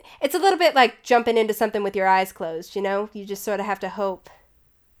 It's a little bit like jumping into something with your eyes closed, you know? You just sort of have to hope.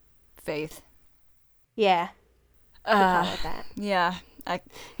 Faith. Yeah. Call it that. Yeah.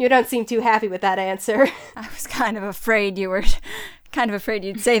 You don't seem too happy with that answer. I was kind of afraid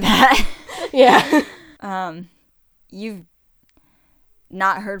you'd say that. Yeah. You've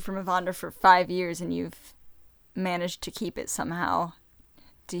not heard from Evander for 5 years and you've managed to keep it somehow.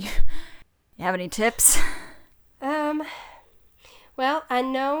 Do you have any tips? Well, I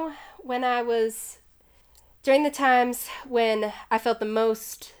know during the times when I felt the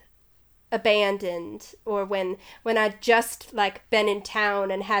most abandoned, or when I'd just, like, been in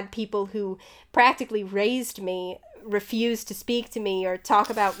town and had people who practically raised me refuse to speak to me or talk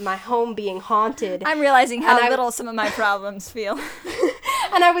about my home being haunted. I'm realizing how little some of my problems feel.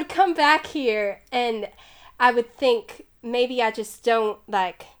 And I would come back here and I would think, maybe I just don't,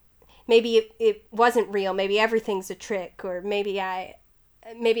 like, maybe it wasn't real, maybe everything's a trick, or maybe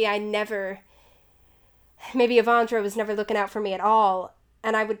Evandra was never looking out for me at all,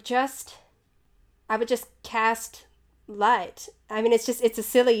 and I would just cast light. I mean, it's a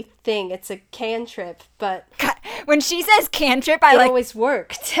silly thing, it's a cantrip, but... When she says cantrip, it always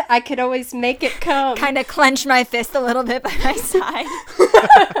worked. I could always make it come. Kind of clench my fist a little bit by my side.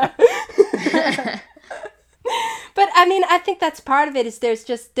 But, I mean, I think that's part of it, is there was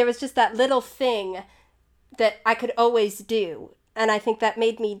just that little thing that I could always do. And I think that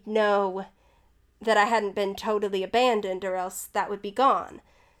made me know that I hadn't been totally abandoned, or else that would be gone.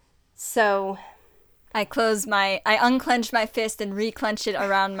 So... I unclench my fist and reclench it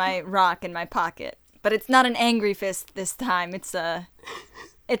around my rock in my pocket. But it's not an angry fist this time. It's a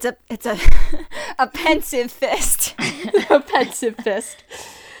a pensive fist. A pensive fist.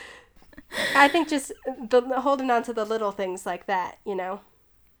 I think just holding on to the little things like that, you know?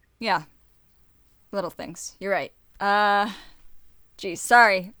 Yeah. Little things. You're right. Geez,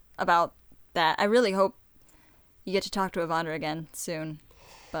 sorry about that. I really hope you get to talk to Evandra again soon.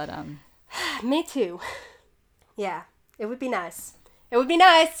 But, Me too. Yeah, it would be nice. It would be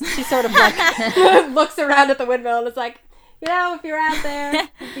nice. She sort of like looks around at the windmill and is like, if you're out there,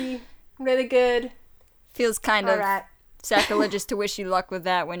 it'd be really good. Feels kind All of right. sacrilegious to wish you luck with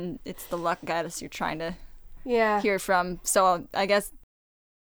that when it's the luck goddess you're trying to hear from. So I guess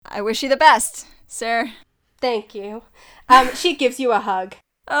I wish you the best, sir. Thank you. She gives you a hug.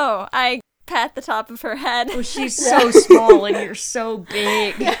 Oh, I pat the top of her head. Oh, she's so small and you're so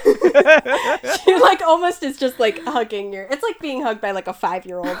big. She like almost is just like hugging it's like being hugged by like a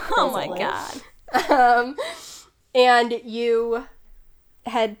 5-year-old. Oh my god. And you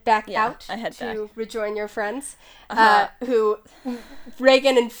head back out I head to back. rejoin your friends, who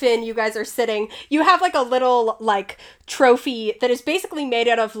Reagan and Finn, you guys are sitting. You have like a little like trophy that is basically made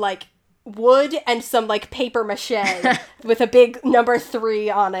out of like wood and some like paper mache with a big number 3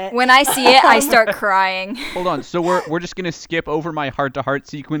 on it. When I see it, I start crying. Hold on. So we're just gonna skip over my heart-to-heart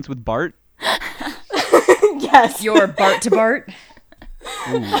sequence with Bart. Yes. You're Bart to Bart.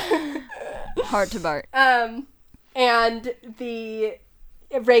 Heart to Bart. And the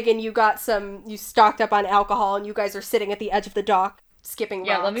Reagan, you stocked up on alcohol, and you guys are sitting at the edge of the dock, skipping rocks.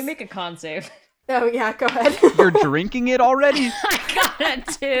 Yeah, let me make a con save. Oh, yeah, go ahead. You're drinking it already? I got it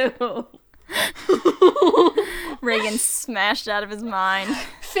too. Reagan smashed out of his mind.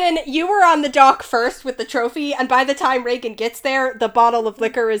 Finn, you were on the dock first with the trophy, and by the time Reagan gets there, the bottle of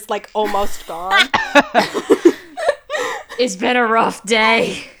liquor is, like, almost gone. It's been a rough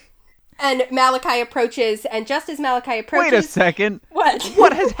day. And Malachi approaches, and just as Malachi approaches... Wait a second. What?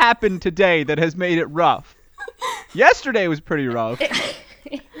 What has happened today that has made it rough? Yesterday was pretty rough.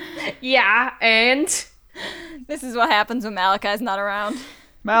 Yeah, and? This is what happens when Malachi's not around.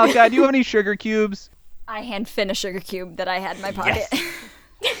 Malachi, do you have any sugar cubes? I hand Finn a sugar cube that I had in my pocket.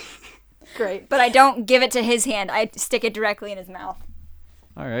 Great. But I don't give it to his hand. I stick it directly in his mouth.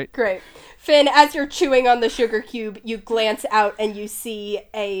 All right. Great. Finn, as you're chewing on the sugar cube, you glance out and you see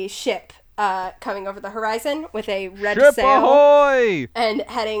a ship coming over the horizon with a red Ship sail ahoy! and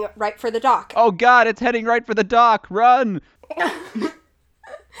heading right for the dock. Oh god, it's heading right for the dock. Run!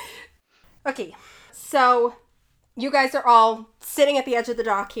 Okay, so you guys are all sitting at the edge of the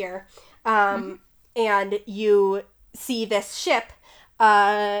dock here, and you see this ship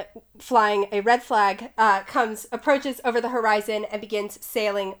flying a red flag, approaches over the horizon and begins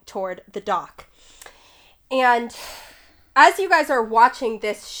sailing toward the dock. And as you guys are watching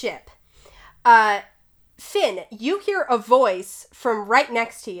this ship, Finn, you hear a voice from right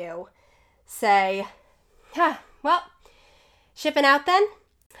next to you say, well, shipping out then?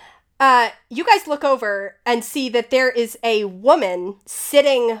 You guys look over and see that there is a woman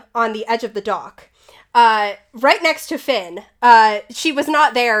sitting on the edge of the dock. Right next to Finn. She was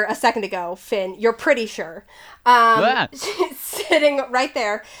not there a second ago, Finn. You're pretty sure. She's sitting right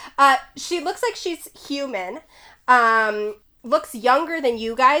there. She looks like she's human. Looks younger than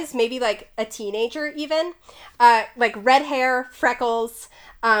you guys, maybe like a teenager even. Like red hair, freckles,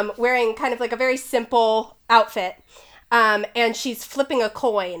 wearing kind of like a very simple outfit. And she's flipping a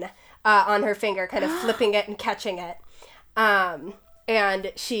coin on her finger, kind of flipping it and catching it.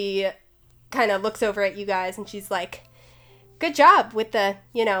 And she kind of looks over at you guys and she's like, good job with the,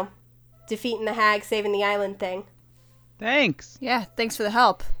 defeating the hag, saving the island thing. Thanks. Yeah, thanks for the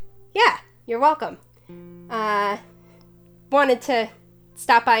help. Yeah, you're welcome. Wanted to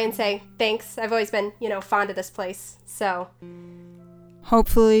stop by and say thanks. I've always been, fond of this place, so.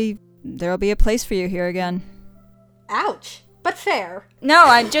 Hopefully there'll be a place for you here again. Ouch, but fair. No,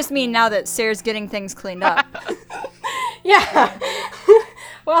 I just mean now that Sarah's getting things cleaned up. Yeah.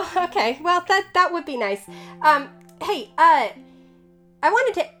 Well, okay. Well, that would be nice. Hey, I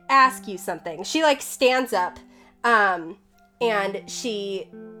wanted to ask you something. She, stands up, and she...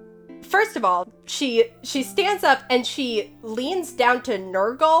 First of all, she stands up and she leans down to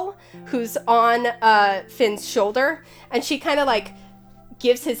Nurgle, who's on, Finn's shoulder, and she kind of,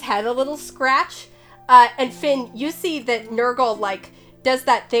 gives his head a little scratch. And Finn, you see that Nurgle, does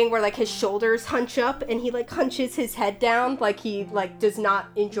that thing where, his shoulders hunch up and he, hunches his head down, he, does not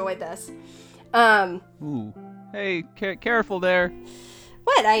enjoy this. Ooh. Hey, careful there.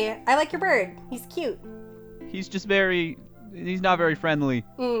 What? I like your bird. He's cute. He's just he's not very friendly.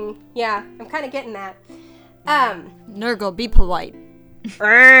 Yeah, I'm kind of getting that. Nurgle, be polite.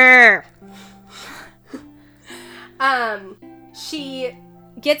 She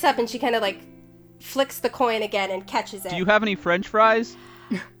gets up and she kind of, flicks the coin again and catches it. Do you have any French fries?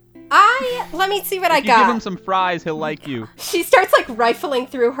 Let me see what if I you got. give him some fries, he'll like you. She starts like rifling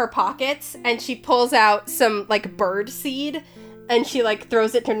through her pockets and she pulls out some like bird seed and she like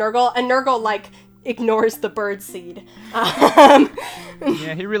throws it to Nurgle and Nurgle like ignores the bird seed.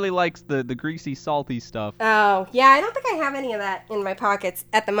 Yeah, he really likes the greasy, salty stuff. Oh, yeah, I don't think I have any of that in my pockets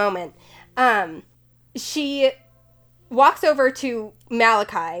at the moment. She walks over to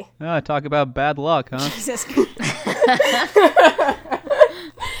Malachi. Talk about bad luck, huh? Jesus.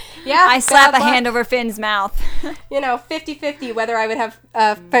 Yeah, I slap bad a luck. hand over Finn's mouth. 50-50 whether I would have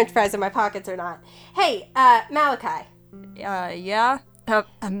french fries in my pockets or not. Hey, Malachi. Yeah?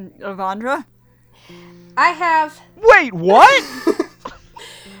 Avandra? I have... Wait, what?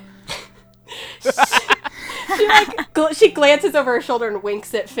 She glances over her shoulder and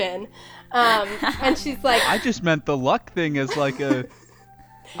winks at Finn. And she's like... I just meant the luck thing as like a...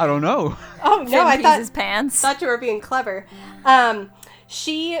 I don't know. Oh, no, Finn I pees his pants. thought you were being clever.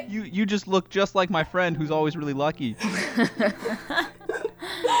 She... You just look just like my friend who's always really lucky.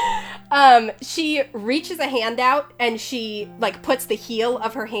 She reaches a hand out and she like puts the heel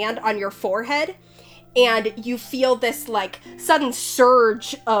of her hand on your forehead and you feel this like sudden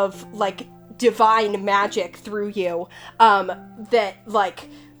surge of like divine magic through you that like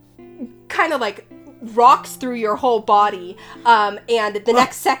kind of like rocks through your whole body and the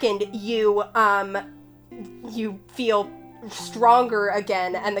next second you feel stronger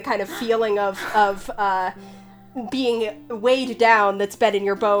again and the kind of feeling of being weighed down that's been in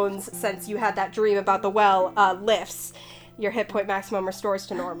your bones since you had that dream about the well lifts. Your hit point maximum restores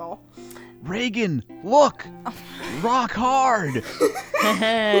to normal. Reagan, look! Rock hard!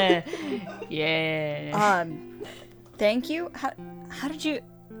 Yeah. Thank you? How did you...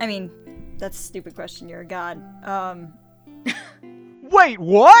 I mean, that's a stupid question. You're a god. Wait,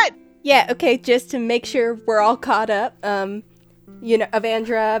 what? Yeah, okay, just to make sure we're all caught up,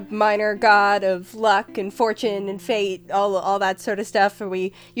 Avandra, minor god of luck and fortune and fate, all that sort of stuff.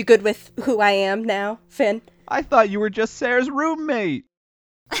 You good with who I am now, Finn? I thought you were just Sarah's roommate.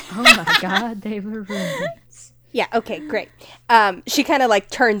 Oh my god, they were roommates. Yeah, okay, great. She kind of like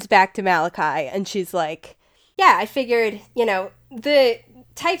turns back to Malachi and she's like, yeah, I figured, the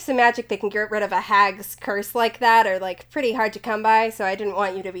types of magic that can get rid of a hag's curse like that are like pretty hard to come by, so I didn't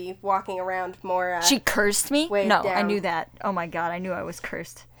want you to be walking around more She cursed me? weighed No, down. I knew that. Oh my god, I knew I was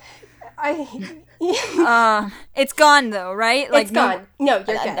cursed. I It's gone though, right? it's gone. No,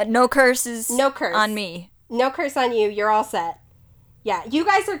 you're good. No curses No curse. on me. No curse on you. You're all set. Yeah, you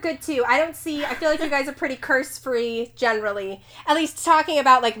guys are good too. I feel like you guys are pretty curse-free generally. At least talking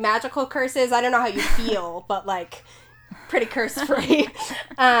about like magical curses, I don't know how you feel, but like pretty curse-free.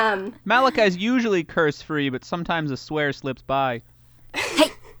 Malachi's usually curse-free, but sometimes a swear slips by.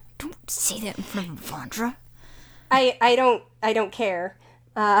 Hey, don't say that in front of Avandra. I don't care.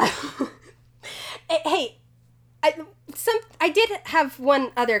 Hey, I did have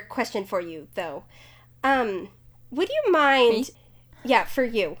one other question for you though. Would you mind? Me? Yeah, for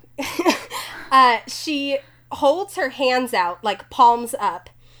you. She holds her hands out, like palms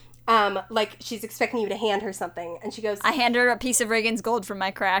up, like she's expecting you to hand her something, and she goes, I hand her a piece of Reagan's gold from my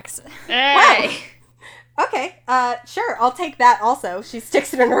cracks. Hey! okay, sure, I'll take that also. She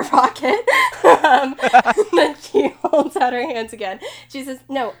sticks it in her pocket. And then she holds out her hands again. She says,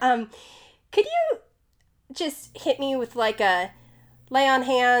 no, could you just hit me with like a lay on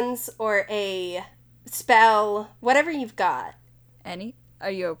hands or a spell, whatever you've got. Annie,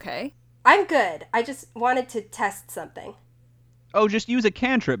 are you okay? I'm good. I just wanted to test something. Oh, just use a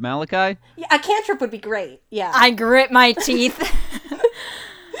cantrip, Malachi. Yeah, a cantrip would be great. Yeah. I grit my teeth.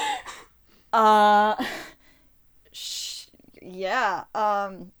 Yeah,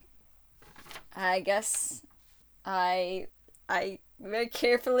 I guess I very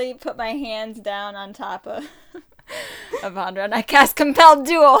carefully put my hands down on top of Avandra and I cast Compelled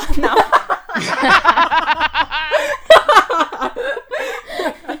Duel. No.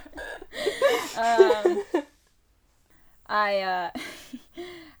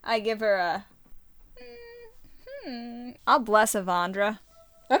 I give her a I'll bless Avandra.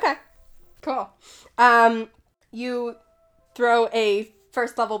 Okay. Cool. You throw a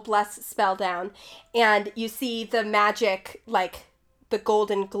first level bless spell down and you see the magic, like the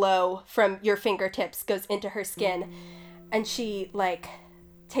golden glow from your fingertips goes into her skin and she like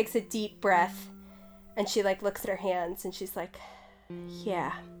takes a deep breath and she like looks at her hands and she's like,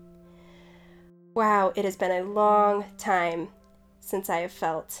 yeah. Wow, it has been a long time since I have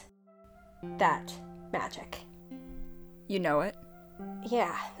felt that magic. You know it.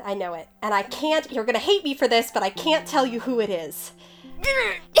 Yeah, I know it. And I can't, you're gonna hate me for this, but I can't tell you who it is.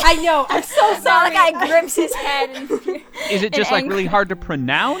 I know. I'm so sorry. The guy grips his head. Is it just like really hard to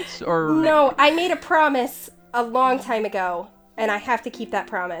pronounce, or No, I made a promise a long time ago, and I have to keep that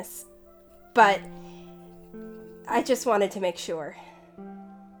promise. But I just wanted to make sure.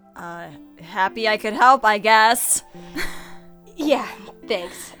 Happy I could help, I guess. Yeah,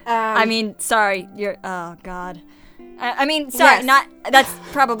 thanks. I mean, sorry, you're. Oh God. I mean, sorry. Yes. Not. That's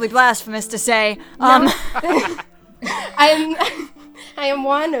probably blasphemous to say. I am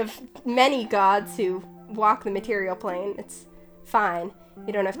one of many gods who walk the material plane. It's fine.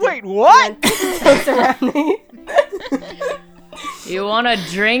 You don't have to. Wait, what? Jokes around me. You wanna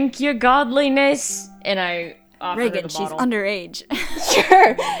drink your godliness? And I offer her Reagan, the she's bottle. underage.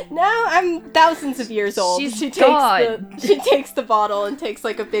 Sure. No, I'm thousands of years old. She's She God. takes the bottle and takes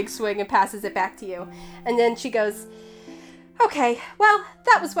like a big swig and passes it back to you. And then she goes, "Okay, well,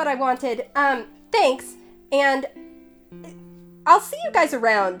 that was what I wanted. Thanks. And I'll see you guys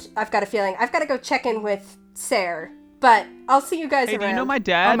around. I've got a feeling. I've got to go check in with Sarah, but I'll see you guys Hey, around." do you know my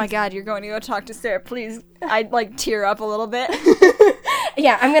dad? Oh my God, you're going to go talk to Sarah, please. I'd like tear up a little bit.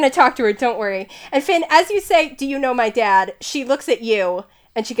 Yeah, I'm going to talk to her, don't worry. And Finn, as you say, "Do you know my dad?" she looks at you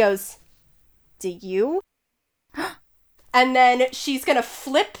and she goes, "Do you?" And then she's going to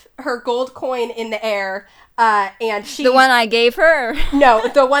flip her gold coin in the air, and she... The one I gave her? No,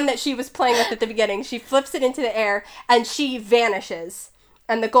 the one that she was playing with at the beginning. She flips it into the air, and she vanishes.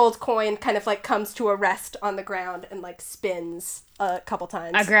 And the gold coin kind of, like, comes to a rest on the ground and, like, spins a couple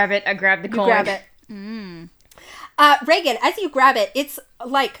times. I grab it. I grab the You coin. grab it. Reagan, as you grab it, it's,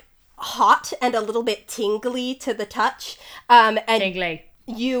 like, hot and a little bit tingly to the touch. And Tingly.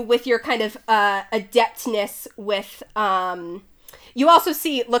 you, with your kind of adeptness with... You also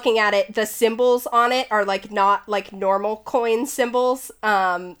see, looking at it, the symbols on it are, like, not, like, normal coin symbols,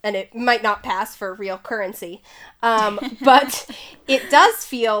 and it might not pass for real currency. But it does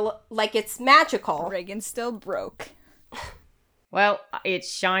feel like it's magical. Reagan's still broke. Well,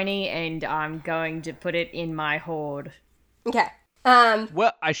 it's shiny, and I'm going to put it in my hoard. Okay.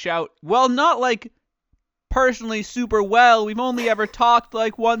 Well, I shout. Well, not like personally super well. We've only ever talked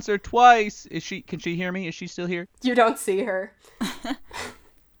like once or twice. Can she hear me? Is she still here? You don't see her.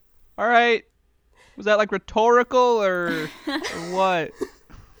 All right. Was that like rhetorical or what?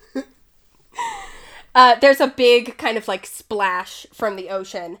 There's a big kind of like splash from the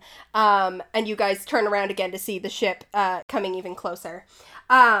ocean, and you guys turn around again to see the ship coming even closer.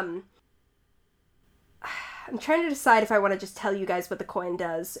 I'm trying to decide if I want to just tell you guys what the coin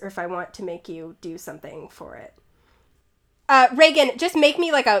does, or if I want to make you do something for it. Reagan, just make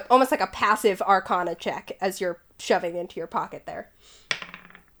me like almost like a passive Arcana check as you're shoving it into your pocket there.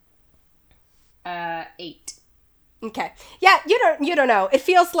 8. Okay. Yeah, you don't know. It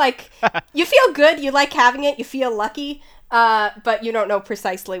feels like you feel good, you like having it, you feel lucky, but you don't know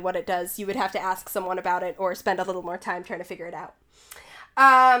precisely what it does. You would have to ask someone about it or spend a little more time trying to figure it out.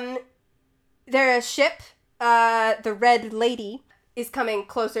 Their ship, the Red Lady, is coming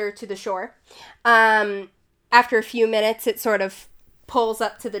closer to the shore. After a few minutes, it sort of pulls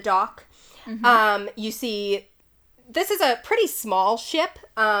up to the dock. Mm-hmm. You see, this is a pretty small ship,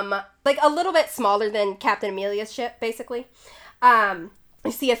 like a little bit smaller than Captain Amelia's ship, basically.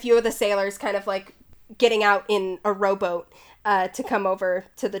 You see a few of the sailors kind of like getting out in a rowboat to come over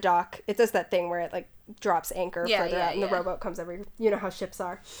to the dock. It does that thing where it like drops anchor further out and the rowboat comes over. You know how ships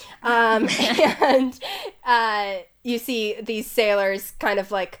are. And you see these sailors kind of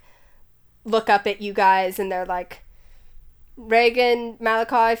like look up at you guys and they're like, "Reagan,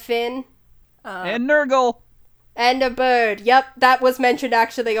 Malachi, Finn. And Nurgle. And a bird. Yep, that was mentioned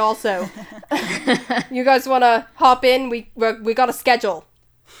actually also. You guys want to hop in? We got a schedule."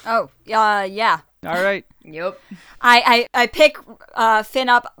 Oh, yeah. All right. Yep. I pick Finn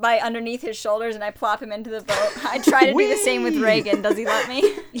up by underneath his shoulders and I plop him into the boat. I try to do the same with Reagan. Does he let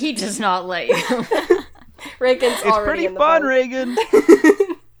me? He does not let you. Reagan's It's already pretty in the fun, boat. Reagan.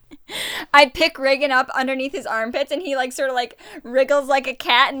 I pick Reagan up underneath his armpits and he like sort of like wriggles like a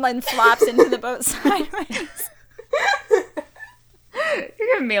cat and then flops into the boat sideways.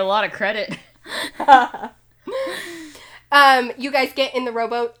 You're giving me a lot of credit. You guys get in the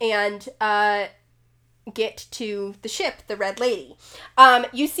rowboat and get to the ship, the Red Lady.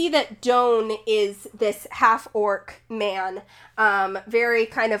 You see that Doan is this half-orc man, very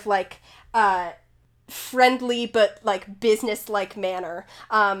kind of like friendly but like business-like manner.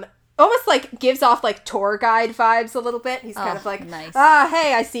 Almost like gives off like tour guide vibes a little bit. He's kind of like, nice.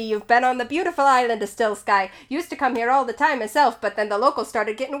 Hey, I see you've been on the beautiful island of Still Sky. Used to come here all the time myself, but then the locals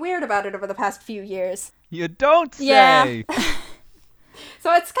started getting weird about it over the past few years. You don't say. Yeah.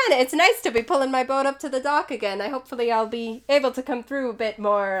 So it's nice to be pulling my boat up to the dock again. Hopefully I'll be able to come through a bit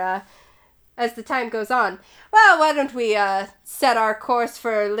more as the time goes on. Well, why don't we set our course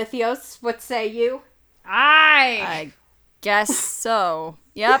for Lithios? What say you? Aye. I guess so.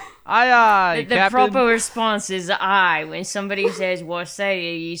 Yep. Aye, aye, The Captain. proper response is aye. When somebody says what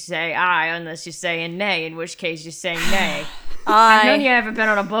say you say aye, unless you're saying nay, in which case you're saying nay. I've known you haven't been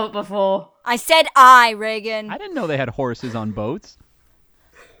on a boat before. I said I, Reagan. I didn't know they had horses on boats.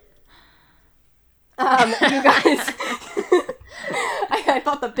 You guys... I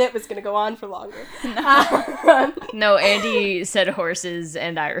thought the bit was going to go on for longer. No, Andy said horses,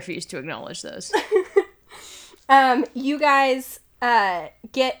 and I refuse to acknowledge those. You guys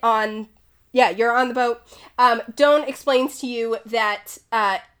get on... Yeah, you're on the boat. Doan explains to you that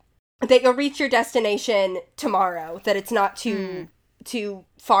you'll reach your destination tomorrow, that it's not too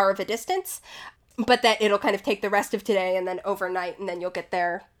far of a distance, but that it'll kind of take the rest of today and then overnight, and then you'll get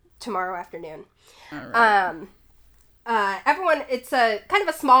there tomorrow afternoon. All right. Everyone, it's a kind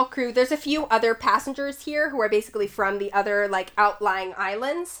of a small crew. There's a few other passengers here who are basically from the other, like, outlying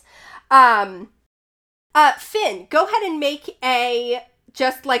islands. Finn, go ahead and make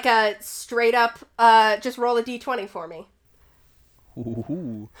just a straight up, just roll a d20 for me.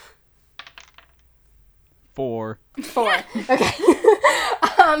 Ooh. 4. 4. Okay.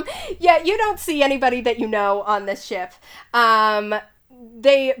 Yeah, you don't see anybody that you know on this ship.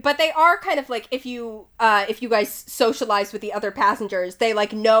 They are kind of like, if you guys socialize with the other passengers, they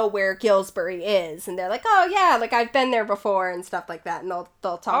like know where Gillsbury is, and they're like, oh yeah, like I've been there before and stuff like that, and they'll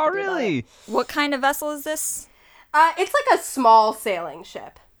talk. Oh, with you about really? it. What kind of vessel is this? It's like a small sailing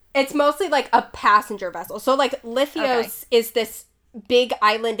ship. It's mostly like a passenger vessel. So like Lithios is this big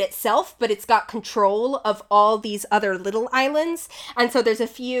island itself, but it's got control of all these other little islands. And so there's a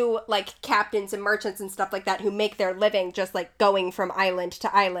few like captains and merchants and stuff like that who make their living just like going from island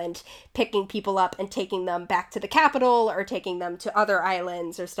to island, picking people up and taking them back to the capital or taking them to other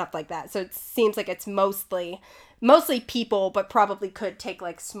islands or stuff like that. So it seems like it's mostly people, but probably could take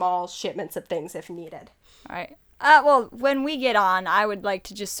like small shipments of things if needed. All right. Well, when we get on, I would like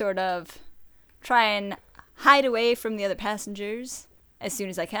to just sort of try and hide away from the other passengers as soon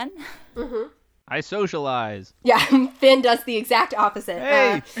as I can. Mm-hmm. I socialize. Yeah, Finn does the exact opposite.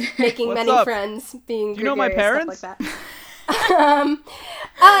 Hey, making what's many up? friends, being Do you know my gregarious, parents? stuff like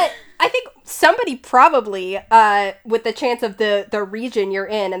that. I think somebody probably, with the chance of the region you're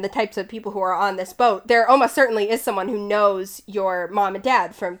in and the types of people who are on this boat, there almost certainly is someone who knows your mom and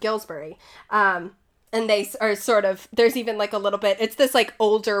dad from Gillsbury. And they are sort of, there's even like a little bit, it's this like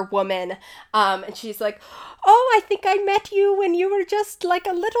older woman, and she's like, oh, I think I met you when you were just like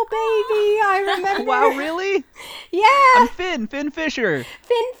a little baby, I remember. Wow, really? Yeah. I'm Finn Fisher.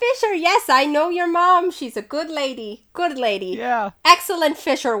 Finn Fisher, yes, I know your mom. She's a good lady. Good lady. Yeah. Excellent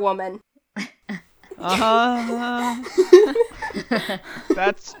fisherwoman. Uh-huh.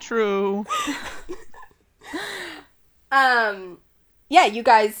 That's true. Yeah, you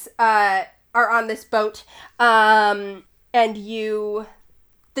guys, are on this boat, and the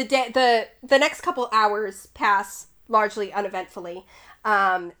next couple hours pass largely uneventfully,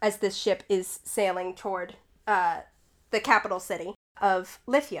 as this ship is sailing toward the capital city of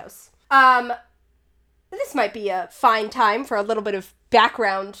Lithios. This might be a fine time for a little bit of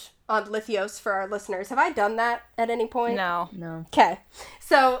background on Lithios for our listeners. Have I done that at any point? No. Okay.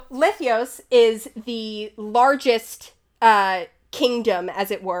 So Lithios is the largest kingdom,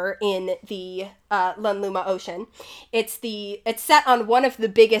 as it were, in the Lunluma Ocean. It's set on one of the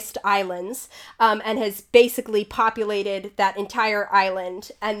biggest islands, and has basically populated that entire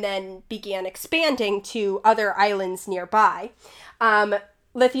island and then began expanding to other islands nearby.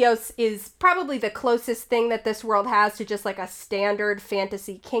 Lithios is probably the closest thing that this world has to just like a standard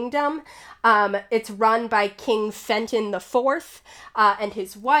fantasy kingdom. It's run by King Fenton IV and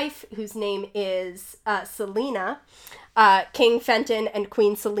his wife, whose name is Selena. King Fenton and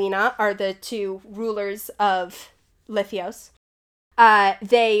Queen Selena are the two rulers of Lithios.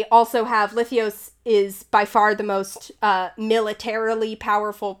 They also have, Lithios is by far the most militarily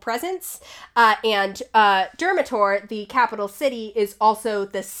powerful presence, and Dermator, the capital city, is also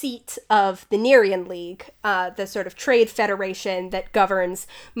the seat of the Nerian League, the sort of trade federation that governs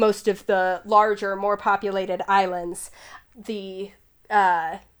most of the larger, more populated islands. The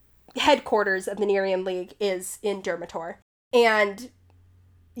headquarters of the Nerian League is in Dermator. And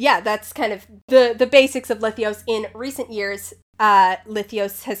yeah, that's kind of the basics of Lithios. In recent years,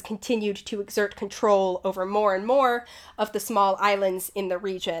 Lithios has continued to exert control over more and more of the small islands in the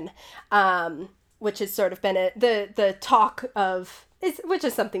region, which has sort of been the talk of, which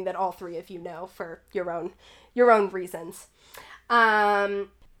is something that all three of you know for your own reasons.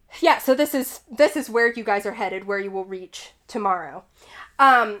 Yeah, so this is where you guys are headed, where you will reach tomorrow.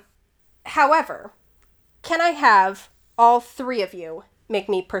 However, can I have all three of you make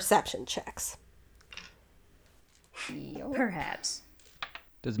me perception checks? Perhaps.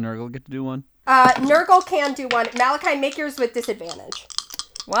 Does Nurgle get to do one? Nurgle can do one. Malachi, make yours with disadvantage.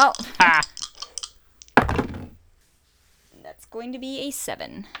 Well, Ha! that's going to be a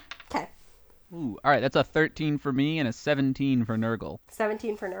 7. Okay. Ooh, all right, that's a 13 for me and a 17 for Nurgle.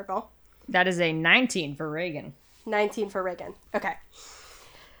 17 for Nurgle. That is a 19 for Reagan. 19 for Reagan. Okay.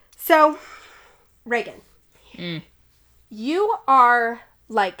 So, Reagan, you are,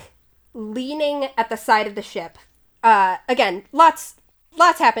 like, leaning at the side of the ship. Again, lots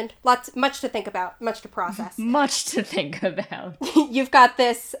happened. Much to think about, much to process. Much to think about. You've got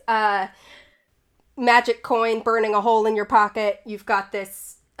this, magic coin burning a hole in your pocket. You've got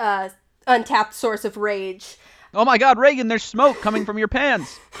this, untapped source of rage. Oh my god, Reagan, there's smoke coming from your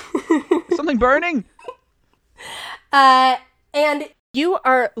pants. Is something burning? And you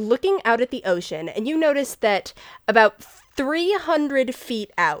are looking out at the ocean, and you notice that about 300 feet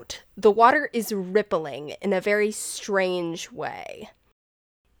out, the water is rippling in a very strange way.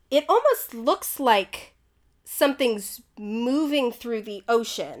 It almost looks like something's moving through the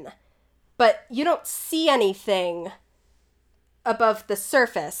ocean, but you don't see anything above the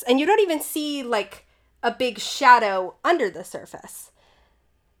surface, and you don't even see, like, a big shadow under the surface.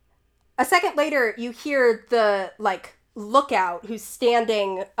 A second later, you hear the, like, lookout who's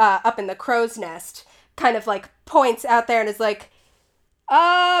standing up in the crow's nest kind of, like, points out there and is like,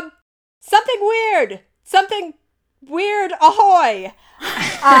 something weird, ahoy!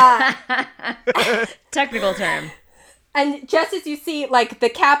 Technical term. And just as you see, like, the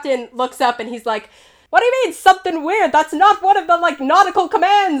captain looks up and he's like, what do you mean, something weird? That's not one of the, like, nautical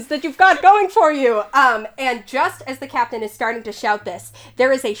commands that you've got going for you. And just as the captain is starting to shout this,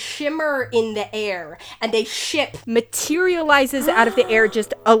 there is a shimmer in the air, and a ship materializes out of the air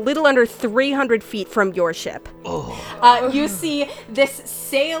just a little under 300 feet from your ship. You see this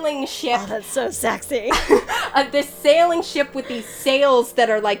sailing ship. Oh, that's so sexy. This sailing ship with these sails that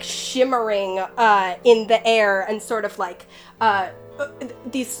are, like, shimmering in the air, and sort of, like,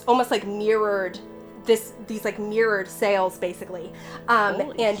 these almost, like, mirrored... These like mirrored sails, basically.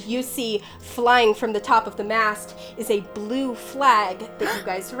 And you see flying from the top of the mast is a blue flag that you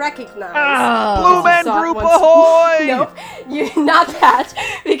guys recognize. Blue Man Group ahoy! Nope, not that,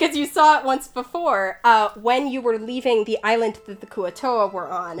 because you saw it once before when you were leaving the island that the Kuatoa were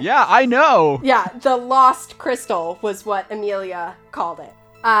on. Yeah, I know. Yeah, the Lost Crystal was what Amelia called it.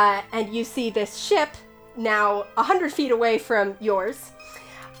 And you see this ship now 100 feet away from yours.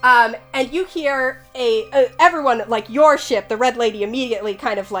 And you hear everyone, like, your ship, the Red Lady, immediately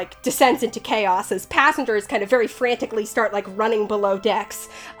kind of, like, descends into chaos as passengers kind of very frantically start, like, running below decks.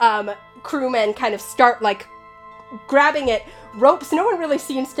 Crewmen kind of start, like, grabbing at ropes. No one really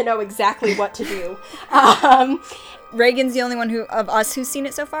seems to know exactly what to do. Reagan's the only one of us who's seen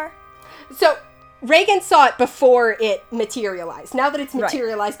it so far? So... Reagan saw it before it materialized. Now that it's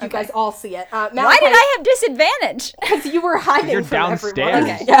materialized, you guys all see it. Malachi, why did I have disadvantage? Because you were hiding from downstairs. everyone.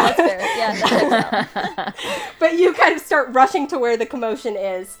 Okay, yeah, that's fair. Yeah, that's But you kind of start rushing to where the commotion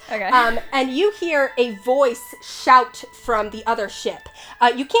is. Okay. And you hear a voice shout from the other ship.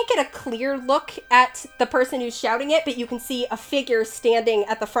 You can't get a clear look at the person who's shouting it, but you can see a figure standing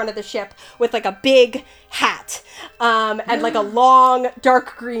at the front of the ship with, like, a big hat and, like, a long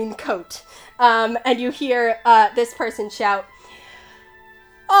dark green coat. And you hear this person shout,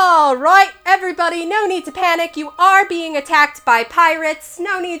 "All right, everybody, no need to panic. You are being attacked by pirates.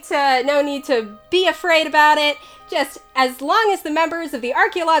 No need to be afraid about it. Just as long as the members of the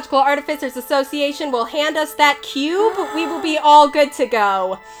Archaeological Artificers Association will hand us that cube, we will be all good to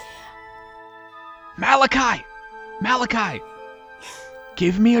go." Malachi,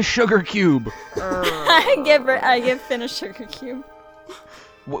 give me a sugar cube. I give Finn a sugar cube.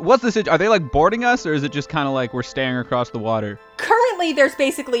 What's the situation? Are they, like, boarding us, or is it just kind of like we're staring across the water? Currently, there's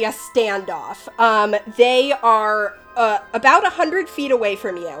basically a standoff. They are about 100 feet away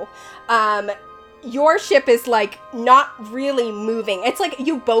from you. Your ship is, like, not really moving. It's like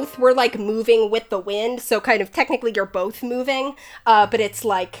you both were, like, moving with the wind, so kind of technically you're both moving, but it's,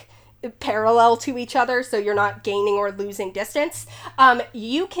 like, parallel to each other, so you're not gaining or losing distance.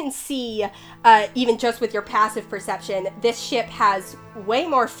 You can see, even just with your passive perception, this ship has way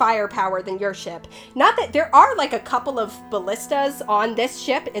more firepower than your ship. Not that there are, like, a couple of ballistas on this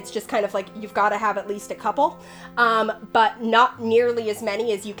ship, it's just kind of like you've got to have at least a couple, but not nearly as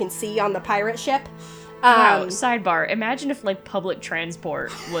many as you can see on the pirate ship. Wow, sidebar. Imagine if, like, public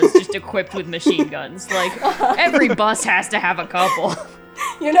transport was just equipped with machine guns. Like, every bus has to have a couple.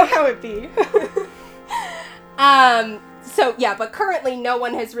 You know how it be. So, yeah, but currently no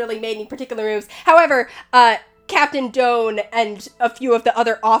one has really made any particular moves. However, Captain Doan and a few of the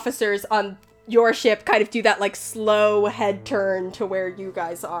other officers on your ship kind of do that, like, slow head turn to where you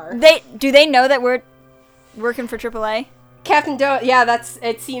guys are. Do they know that we're working for AAA? Captain Doan, yeah,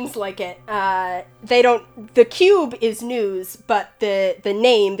 it seems like it. The cube is news, but the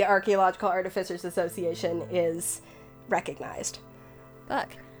name, the Archaeological Artificers Association, is recognized. Fuck.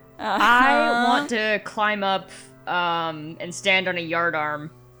 I want to climb up and stand on a yardarm.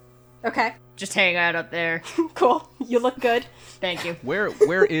 Okay. Just hang out up there. Cool. You look good. Thank you.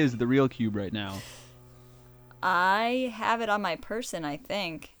 Where is the real cube right now? I have it on my person, I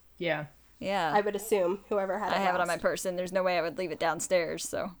think. Yeah. Yeah. I would assume whoever had it I have it on last. my person. There's no way I would leave it downstairs,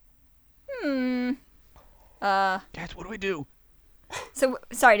 so. Guys, what do we do? So,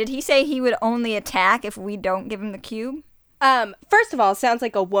 sorry, did he say he would only attack if we don't give him the cube? First of all, sounds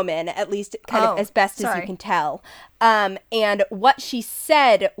like a woman, at least kind of as best as sorry. you can tell. And what she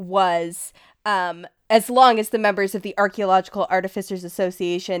said was, as long as the members of the Archaeological Artificers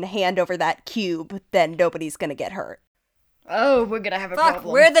Association hand over that cube, then nobody's gonna get hurt. Oh, we're gonna have a Fuck,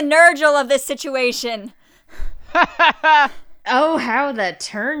 problem. we're the Nurgle of this situation. Oh, how the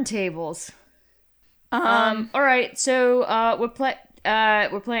turntables. All right, so we're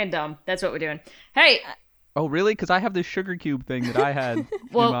playing dumb. That's what we're doing. Hey, Oh, really? Because I have this sugar cube thing that I had.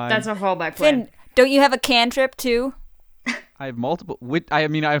 well, in mind. that's a fallback plan. Finn, don't you have a cantrip too? I have multiple. I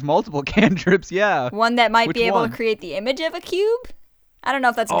have multiple cantrips. Yeah. One that might Which be able one? to create the image of a cube? I don't know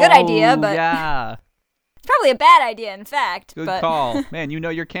if that's a good idea, but yeah. it's probably a bad idea, in fact. Good but call, man. You know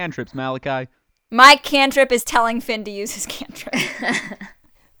your cantrips, Malachi. my cantrip is telling Finn to use his cantrip.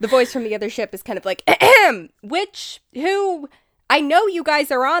 The voice from the other ship is kind of like, who? I know you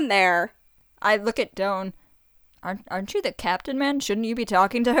guys are on there. I look at Doan. Aren't you the captain, man? Shouldn't you be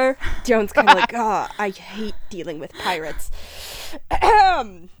talking to her? Joan's kind of like, I hate dealing with pirates.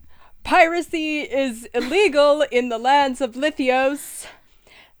 Piracy is illegal in the lands of Lithios.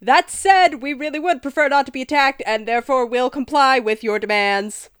 That said, we really would prefer not to be attacked, and therefore will comply with your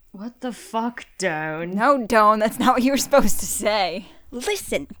demands. What the fuck, Doan? No, Doan, that's not what you were supposed to say.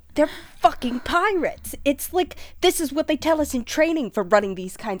 Listen, they're fucking pirates. It's like, this is what they tell us in training for running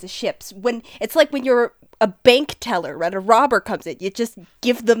these kinds of ships. It's like when you're a bank teller and a robber comes in, you just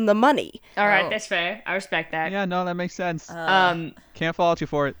give them the money. All right, that's fair. I respect that. Yeah, no, that makes sense. Can't fault you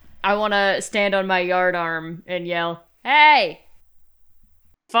for it. I want to stand on my yardarm and yell, "Hey!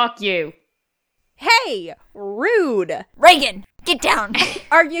 Fuck you!" Hey, rude. Reagan, get down.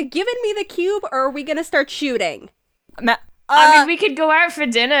 Are you giving me the cube, or are we gonna start shooting? I mean, we could go out for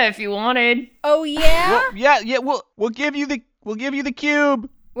dinner if you wanted. Oh yeah? Well, yeah. We'll give you the cube.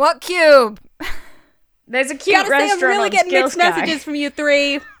 What cube? There's a cute Gotta say, I'm restaurant really on getting Skill mixed Sky. messages from you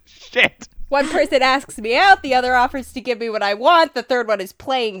three. Shit. One person asks me out, the other offers to give me what I want, the third one is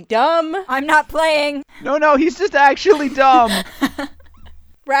playing dumb. I'm not playing. No, he's just actually dumb.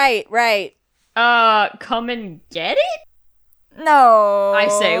 Right. Come and get it? No. I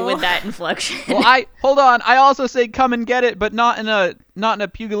say with that inflection. Well, hold on. I also say come and get it, but not in a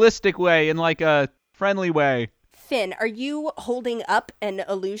pugilistic way, in like a friendly way. Finn, are you holding up an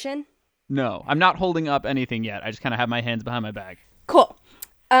illusion? No, I'm not holding up anything yet. I just kind of have my hands behind my back. Cool.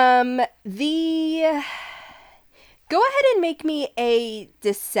 Go ahead and make me a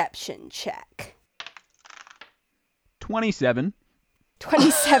deception check. 27.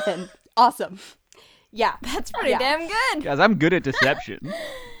 27. Awesome. Yeah. That's pretty damn good. Guys, I'm good at deception.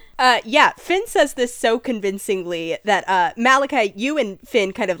 Yeah, Finn says this so convincingly that, Malachi, you and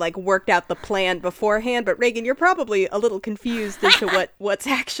Finn kind of, like, worked out the plan beforehand, but Reagan, you're probably a little confused as to what's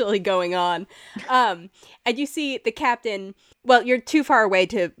actually going on. And you see the captain, well, you're too far away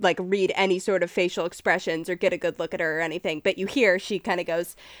to, like, read any sort of facial expressions or get a good look at her or anything, but you hear she kind of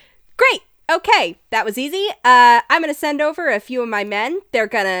goes, "Great! Okay, that was easy. I'm gonna send over a few of my men. They're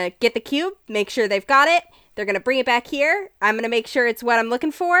gonna get the cube, make sure they've got it. They're gonna bring it back here. I'm gonna make sure it's what I'm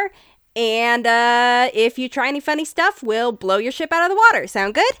looking for. And if you try any funny stuff, we'll blow your ship out of the water.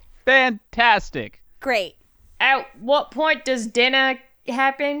 Sound good?" Fantastic. Great. At what point does dinner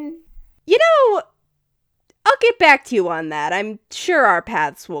happen? You know, I'll get back to you on that. I'm sure our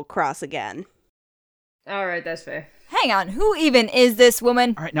paths will cross again. All right, that's fair. Hang on, who even is this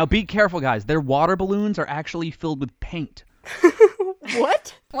woman? All right, now be careful, guys. Their water balloons are actually filled with paint.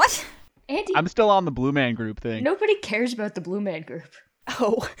 What? What? Andy, I'm still on the Blue Man Group thing. nobody cares about the Blue Man Group.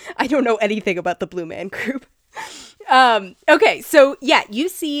 Oh, I don't know anything about the Blue Man Group. Okay, so yeah, you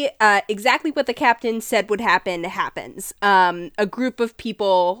see exactly what the captain said would happen happens. A group of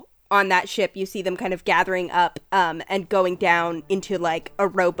people on that ship, you see them kind of gathering up and going down into like a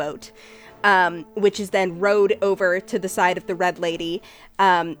rowboat, which is then rowed over to the side of the Red Lady.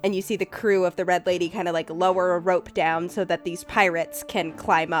 And you see the crew of the Red Lady kind of like lower a rope down so that these pirates can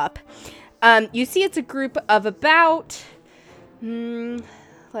climb up. You see it's a group of about,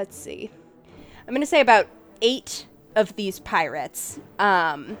 let's see, I'm going to say about 8 of these pirates,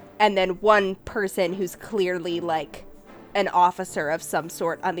 and then one person who's clearly like an officer of some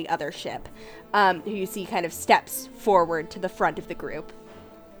sort on the other ship, who you see kind of steps forward to the front of the group.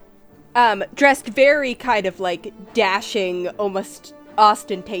 Dressed very kind of like dashing, almost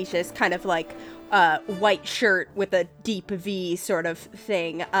ostentatious, kind of like white shirt with a deep V sort of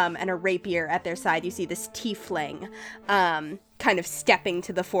thing, and a rapier at their side. You see this tiefling, kind of stepping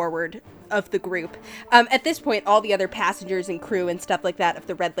to the forward of the group. At this point, all the other passengers and crew and stuff like that of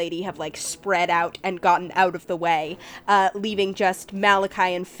the Red Lady have like spread out and gotten out of the way, leaving just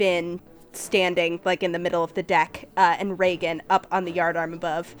Malachi and Finn standing like in the middle of the deck, and Reagan up on the yardarm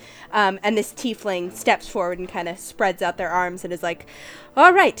above. And this tiefling steps forward and kind of spreads out their arms and is like,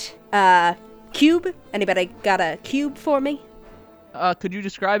 all right, cube? Anybody got a cube for me? Could you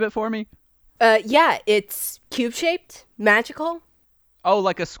describe it for me? Yeah, it's cube-shaped, magical. Oh,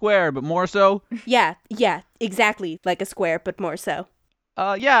 like a square, but more so? Yeah, exactly like a square, but more so.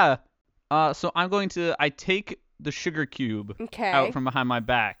 Yeah. So I take the sugar cube out from behind my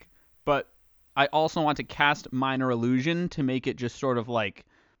back, but I also want to cast Minor Illusion to make it just sort of like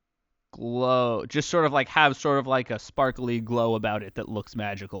glow, just sort of like have sort of like a sparkly glow about it that looks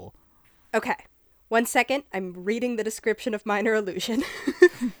magical. Okay. 1 second, I'm reading the description of Minor Illusion.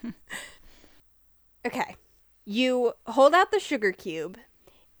 Okay. You hold out the sugar cube.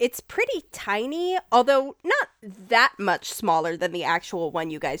 It's pretty tiny, although not that much smaller than the actual one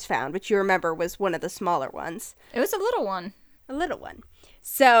you guys found, which you remember was one of the smaller ones. It was a little one. A little one.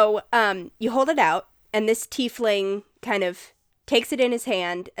 So, you hold it out, and this tiefling kind of takes it in his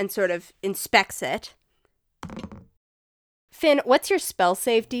hand and sort of inspects it. Finn, what's your spell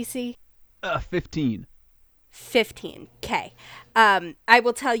save DC? 15. 15. Okay. I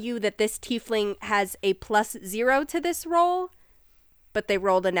will tell you that this tiefling has a +0 to this roll, but they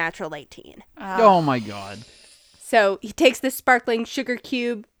rolled a natural 18. Oh my god. So he takes this sparkling sugar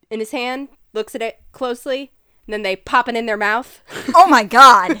cube in his hand, looks at it closely, and then they pop it in their mouth. Oh my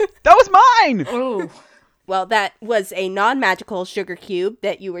god. That was mine! Ooh. Well, that was a non-magical sugar cube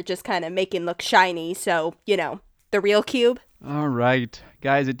that you were just kind of making look shiny, so, you know, the real cube. All right.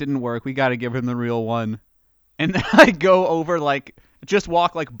 Guys, it didn't work. We got to give him the real one. And then I go over, like, just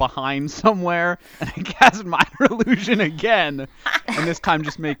walk, like, behind somewhere, and I cast Minor Illusion again. And this time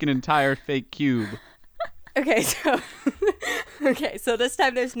just make an entire fake cube. Okay, so this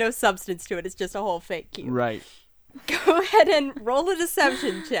time there's no substance to it. It's just a whole fake cube. Right. Go ahead and roll a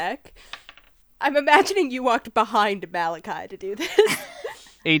deception check. I'm imagining you walked behind Malachi to do this.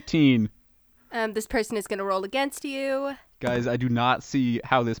 18. This person is going to roll against you. Guys, I do not see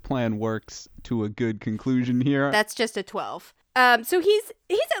how this plan works to a good conclusion here. That's just a 12. So he's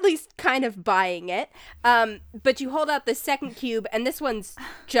at least kind of buying it. But you hold out the second cube, and this one's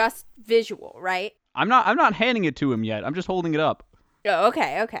just visual, right? I'm not handing it to him yet. I'm just holding it up. Oh,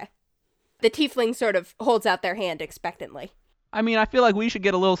 okay. The tiefling sort of holds out their hand expectantly. I mean, I feel like we should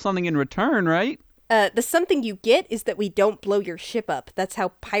get a little something in return, right? The something you get is that we don't blow your ship up. That's how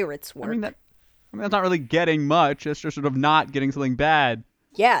pirates work. I mean, that's not really getting much. That's just sort of not getting something bad.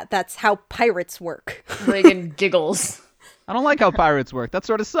 Yeah, that's how pirates work. Reagan giggles. I don't like how pirates work. That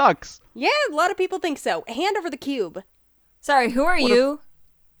sort of sucks. Yeah, a lot of people think so. Hand over the cube. Sorry, who are you?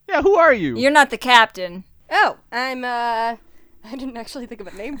 Yeah, who are you? You're not the captain. Oh, I didn't actually think of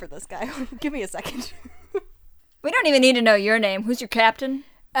a name for this guy. Give me a second. We don't even need to know your name. Who's your captain?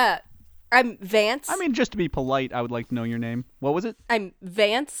 I'm Vance. I mean, just to be polite, I would like to know your name. What was it? I'm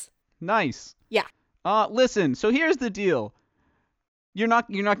Vance. Nice. Yeah. Listen, so here's the deal. You're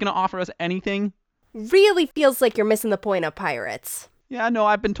not gonna offer us anything? Really feels like you're missing the point of pirates. Yeah, no,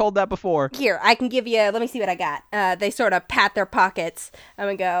 I've been told that before. Here, I can give you, let me see what I got. They sort of pat their pockets. I'm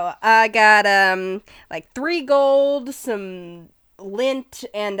gonna go, I got, like 3 gold, some lint,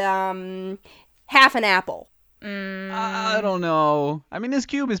 and, half an apple. I don't know. I mean, this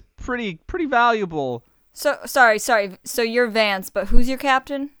cube is pretty valuable. So, sorry. So you're Vance, but who's your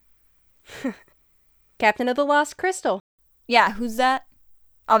captain? Captain of the Lost Crystal. Yeah, who's that?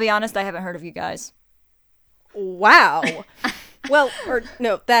 I'll be honest, I haven't heard of you guys. Wow. Well, or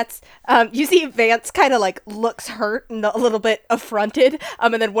no, that's, you see Vance kind of like looks hurt and a little bit affronted.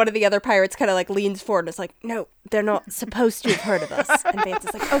 And then one of the other pirates kind of like leans forward and is like, no, they're not supposed to have heard of us. And Vance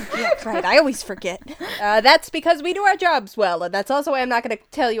is like, oh, yeah, right. I always forget. That's because we do our jobs well. And that's also why I'm not going to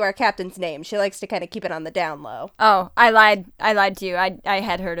tell you our captain's name. She likes to kind of keep it on the down low. Oh, I lied. I lied to you. I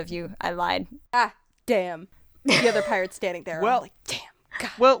had heard of you. I lied. Ah, damn. The other pirate's standing there. Well, I'm like, damn.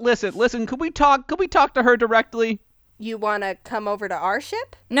 God. Well, listen. Could we talk to her directly? You want to come over to our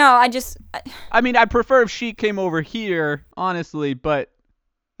ship? No, I mean, I'd prefer if she came over here, honestly, but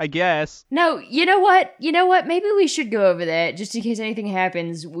I guess. No, you know what? Maybe we should go over there, just in case anything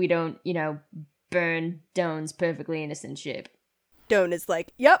happens, we don't, burn Doan's perfectly innocent ship. Doan is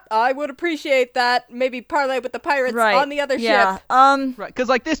like, yep, I would appreciate that. Maybe parlay with the pirates on the other ship. Right, because,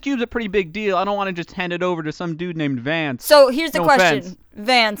 like, this cube's a pretty big deal. I don't want to just hand it over to some dude named Vance. So, here's the question. Offense.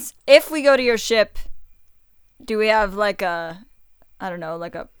 Vance, if we go to your ship, do we have, like, what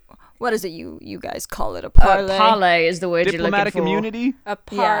is it you guys call it? A parlay? Parlay is the word Diplomatic you're looking for. immunity? A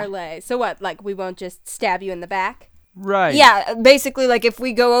parlay. Yeah. So what, like, we won't just stab you in the back? Right. Yeah, basically, like, if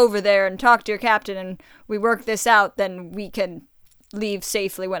we go over there and talk to your captain and we work this out, then we can leave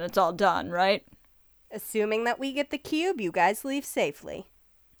safely when it's all done, right? Assuming that we get the cube, you guys leave safely.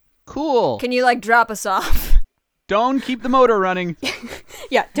 Cool. Can you, like, drop us off? Don't keep the motor running.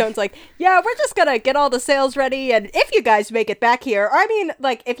 Yeah, Doan's like, yeah, we're just gonna get all the sails ready, and if you guys make it back here, I mean,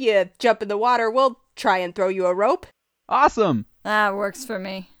 like, if you jump in the water, we'll try and throw you a rope. Awesome. That works for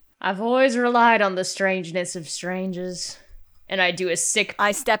me. I've always relied on the strangeness of strangers. And I do a sick...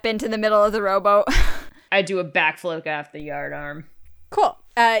 I step into the middle of the rowboat. I do a backflip off the yardarm. Cool.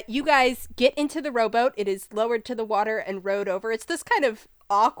 You guys get into the rowboat. It is lowered to the water and rowed over. It's this kind of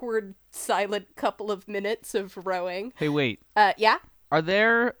awkward, silent couple of minutes of rowing. Hey, wait. Yeah? Are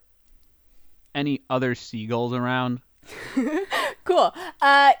there any other seagulls around? Cool.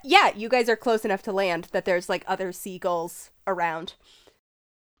 Yeah, you guys are close enough to land that there's, like, other seagulls around.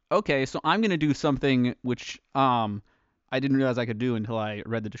 Okay, so I'm going to do something which I didn't realize I could do until I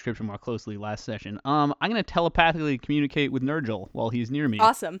read the description more closely last session. I'm going to telepathically communicate with Nurgle while he's near me.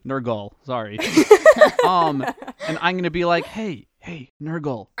 Awesome. Nurgle, sorry. And I'm going to be like, hey,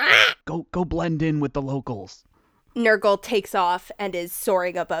 Nurgle, go blend in with the locals. Nurgle takes off and is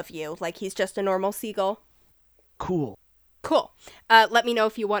soaring above you like he's just a normal seagull. Cool. Let me know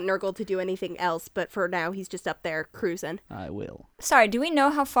if you want Nurgle to do anything else, but for now, he's just up there cruising. I will. Sorry, do we know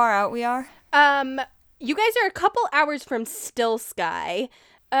how far out we are? You guys are a couple hours from Still Sky.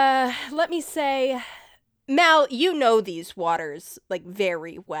 Let me say... Mal, you know these waters, like,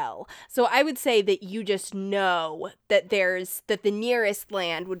 very well. So I would say that you just know that the nearest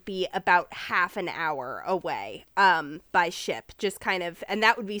land would be about half an hour away, by ship. Just kind of, and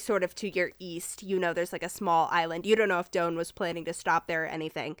that would be sort of to your east. You know there's, like, a small island. You don't know if Doan was planning to stop there or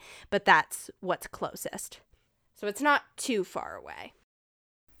anything, but that's what's closest. So it's not too far away.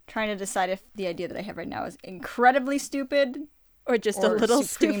 Trying to decide if the idea that I have right now is incredibly stupid or just a little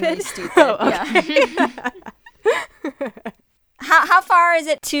stupid. Oh, okay. Yeah. How far is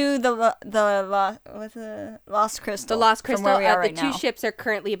it to the Lost Crystal? The Lost Crystal. From where we are right the now? two ships are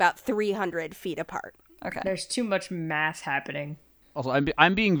currently about 300 feet apart. Okay. There's too much math happening. Also,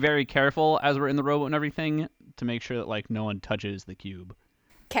 I'm being very careful as we're in the rowboat and everything to make sure that, like, no one touches the cube.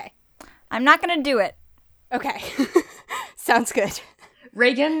 Okay. I'm not gonna do it. Okay. Sounds good.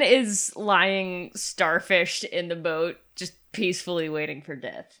 Reagan is lying starfished in the boat, just peacefully waiting for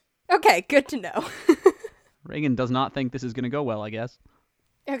death. Okay, good to know. Reagan does not think this is going to go well, I guess.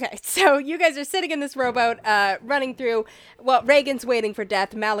 Okay, so you guys are sitting in this rowboat, running through, well, Reagan's waiting for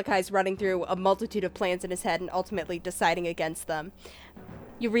death, Malachi's running through a multitude of plans in his head and ultimately deciding against them.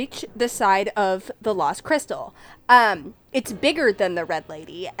 You reach the side of the Lost Crystal. It's bigger than the Red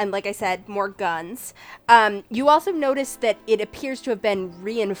Lady, and like I said, more guns. You also notice that it appears to have been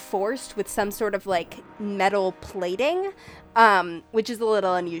reinforced with some sort of, like, metal plating, which is a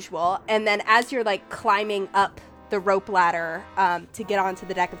little unusual. And then as you're, like, climbing up the rope ladder to get onto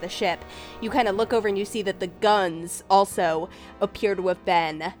the deck of the ship, you kind of look over and you see that the guns also appear to have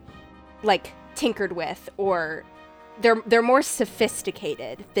been, like, tinkered with, or they're more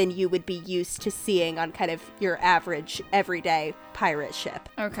sophisticated than you would be used to seeing on kind of your average everyday pirate ship.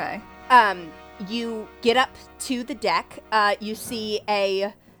 Okay. You get up to the deck. You see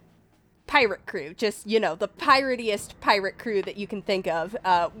a pirate crew, just, you know, the piratiest pirate crew that you can think of,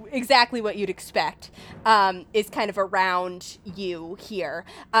 exactly what you'd expect, is kind of around you here.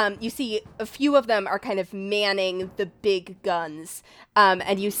 You see a few of them are kind of manning the big guns,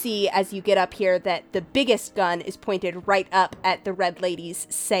 and you see as you get up here that the biggest gun is pointed right up at the Red Lady's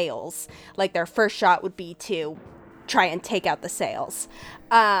sails. Like, their first shot would be to try and take out the sails.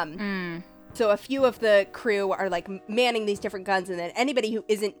 So a few of the crew are like manning these different guns, and then anybody who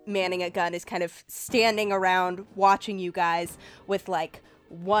isn't manning a gun is kind of standing around watching you guys with like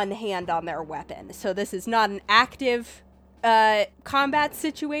one hand on their weapon. So this is not an active combat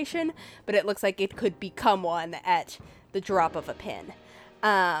situation, but it looks like it could become one at the drop of a pin.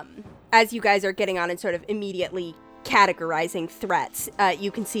 As you guys are getting on and sort of immediately categorizing threats,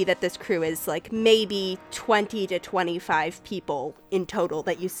 you can see that this crew is like maybe 20 to 25 people in total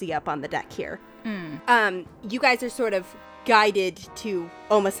that you see up on the deck here. You guys are sort of guided to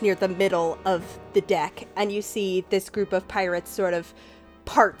almost near the middle of the deck, and you see this group of pirates sort of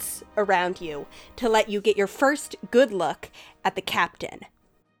parts around you to let you get your first good look at the captain.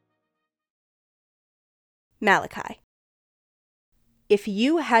 Malachi. If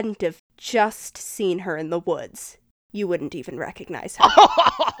you hadn't have just seen her in the woods, you wouldn't even recognize her.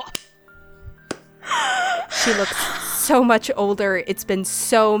 She looks so much older. It's been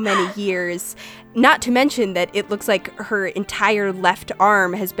so many years. Not to mention that it looks like her entire left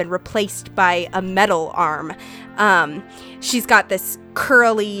arm has been replaced by a metal arm. She's got this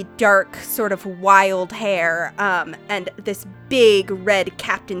curly, dark, sort of wild hair, and this big red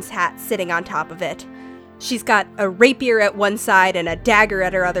captain's hat sitting on top of it. She's got a rapier at one side and a dagger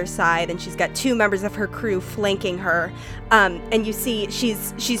at her other side, and she's got two members of her crew flanking her. And you see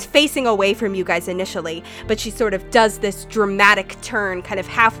she's facing away from you guys initially, but she sort of does this dramatic turn kind of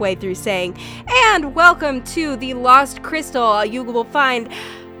halfway through saying, "And welcome to the Lost Crystal. You will find..."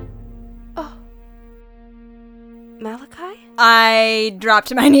 Oh. Malachi? I dropped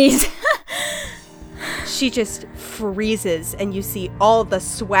to my knees. She just freezes, and you see all the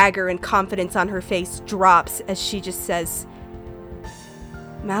swagger and confidence on her face drops as she just says,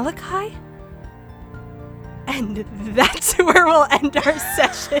 "Malachi?" And that's where we'll end our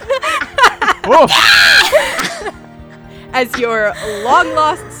session. As your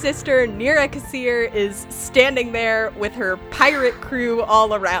long-lost sister, Nira Kassir, is standing there with her pirate crew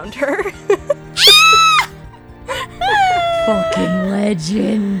all around her. Fucking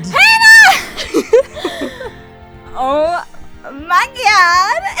legend. Oh my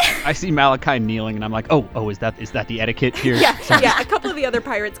god! I see Malachi kneeling, and I'm like, oh, is that the etiquette here? Yeah. A couple of the other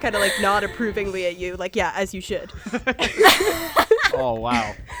pirates kind of like nod approvingly at you, like, yeah, as you should. Oh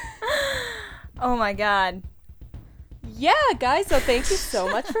wow. Oh my god. Yeah, guys, so thank you so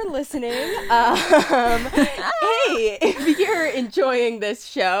much for listening. Hey, if you're enjoying this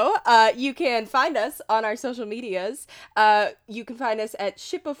show, you can find us on our social medias. You can find us at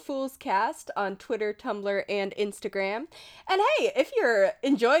Ship of Fools Cast on Twitter, Tumblr, and Instagram. And hey, if you're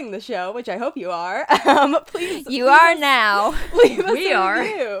enjoying the show, which I hope you are, please... You are now. Leave us We a are.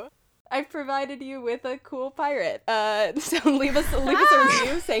 review. I've provided you with a cool pirate. So leave us a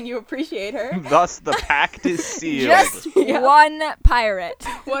review saying you appreciate her. Thus, the pact is sealed. Just one pirate.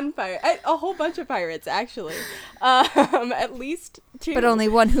 One pirate. A whole bunch of pirates, actually. At least two. But only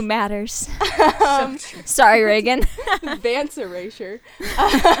one who matters. Sorry, Reagan. Vance erasure.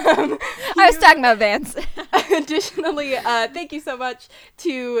 I was talking about Vance. Additionally, thank you so much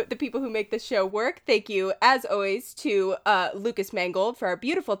to the people who make this show work. Thank you, as always, to Lucas Mangold for our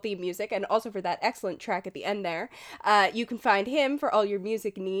beautiful theme music, and also for that excellent track at the end there. You can find him for all your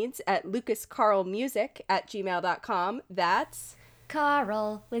music needs at lucascarlmusic@gmail.com. That's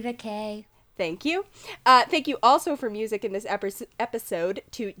Carl with a K. Thank you. Thank you also for music in this episode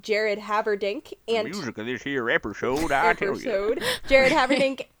to Jared Haverdink and music of this here episode, I tell you. Jared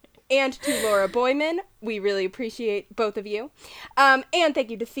Haverdink and to Laura Boyman. We really appreciate both of you. And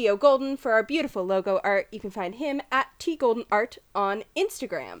thank you to Theo Golden for our beautiful logo art. You can find him at tgoldenart on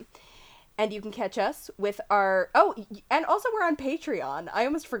Instagram. And you can catch us with our... Oh, and also we're on Patreon. I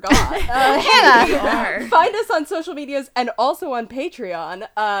almost forgot. Hannah! Find us on social medias and also on Patreon.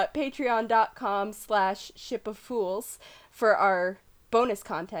 Patreon.com/shipoffools for our bonus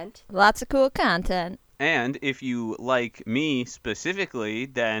content. Lots of cool content. And if you like me specifically,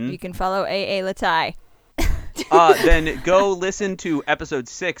 then... You can follow AA Latai. Then go listen to episode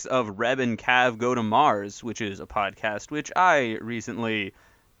 6 of Reb and Cav Go to Mars, which is a podcast which I recently...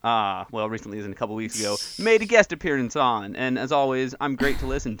 recently isn't a couple weeks ago, made a guest appearance on, and as always, I'm great to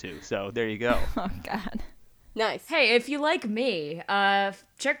listen to, so there you go. Oh, God. Nice. Hey, if you like me,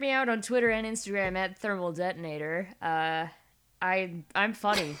 check me out on Twitter and Instagram at Thermal Detonator. I'm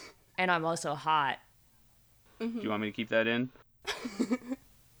funny, and I'm also hot. Do you want me to keep that in?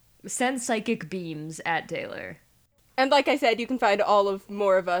 Send psychic beams at Taylor. And like I said, you can find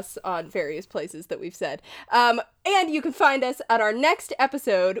more of us on various places that we've said. And you can find us at our next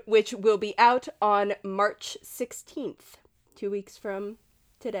episode, which will be out on March 16th, 2 weeks from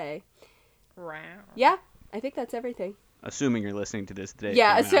today. Wow. Yeah. I think that's everything. Assuming you're listening to this today.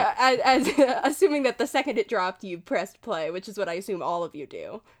 Yeah, assuming that the second it dropped, you pressed play, which is what I assume all of you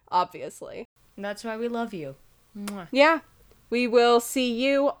do, obviously. And that's why we love you. Mwah. Yeah. We will see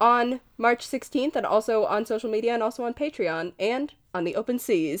you on March 16th, and also on social media, and also on Patreon, and on the open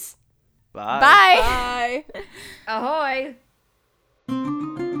seas. Bye. Bye. Bye.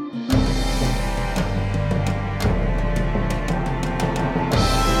 Ahoy.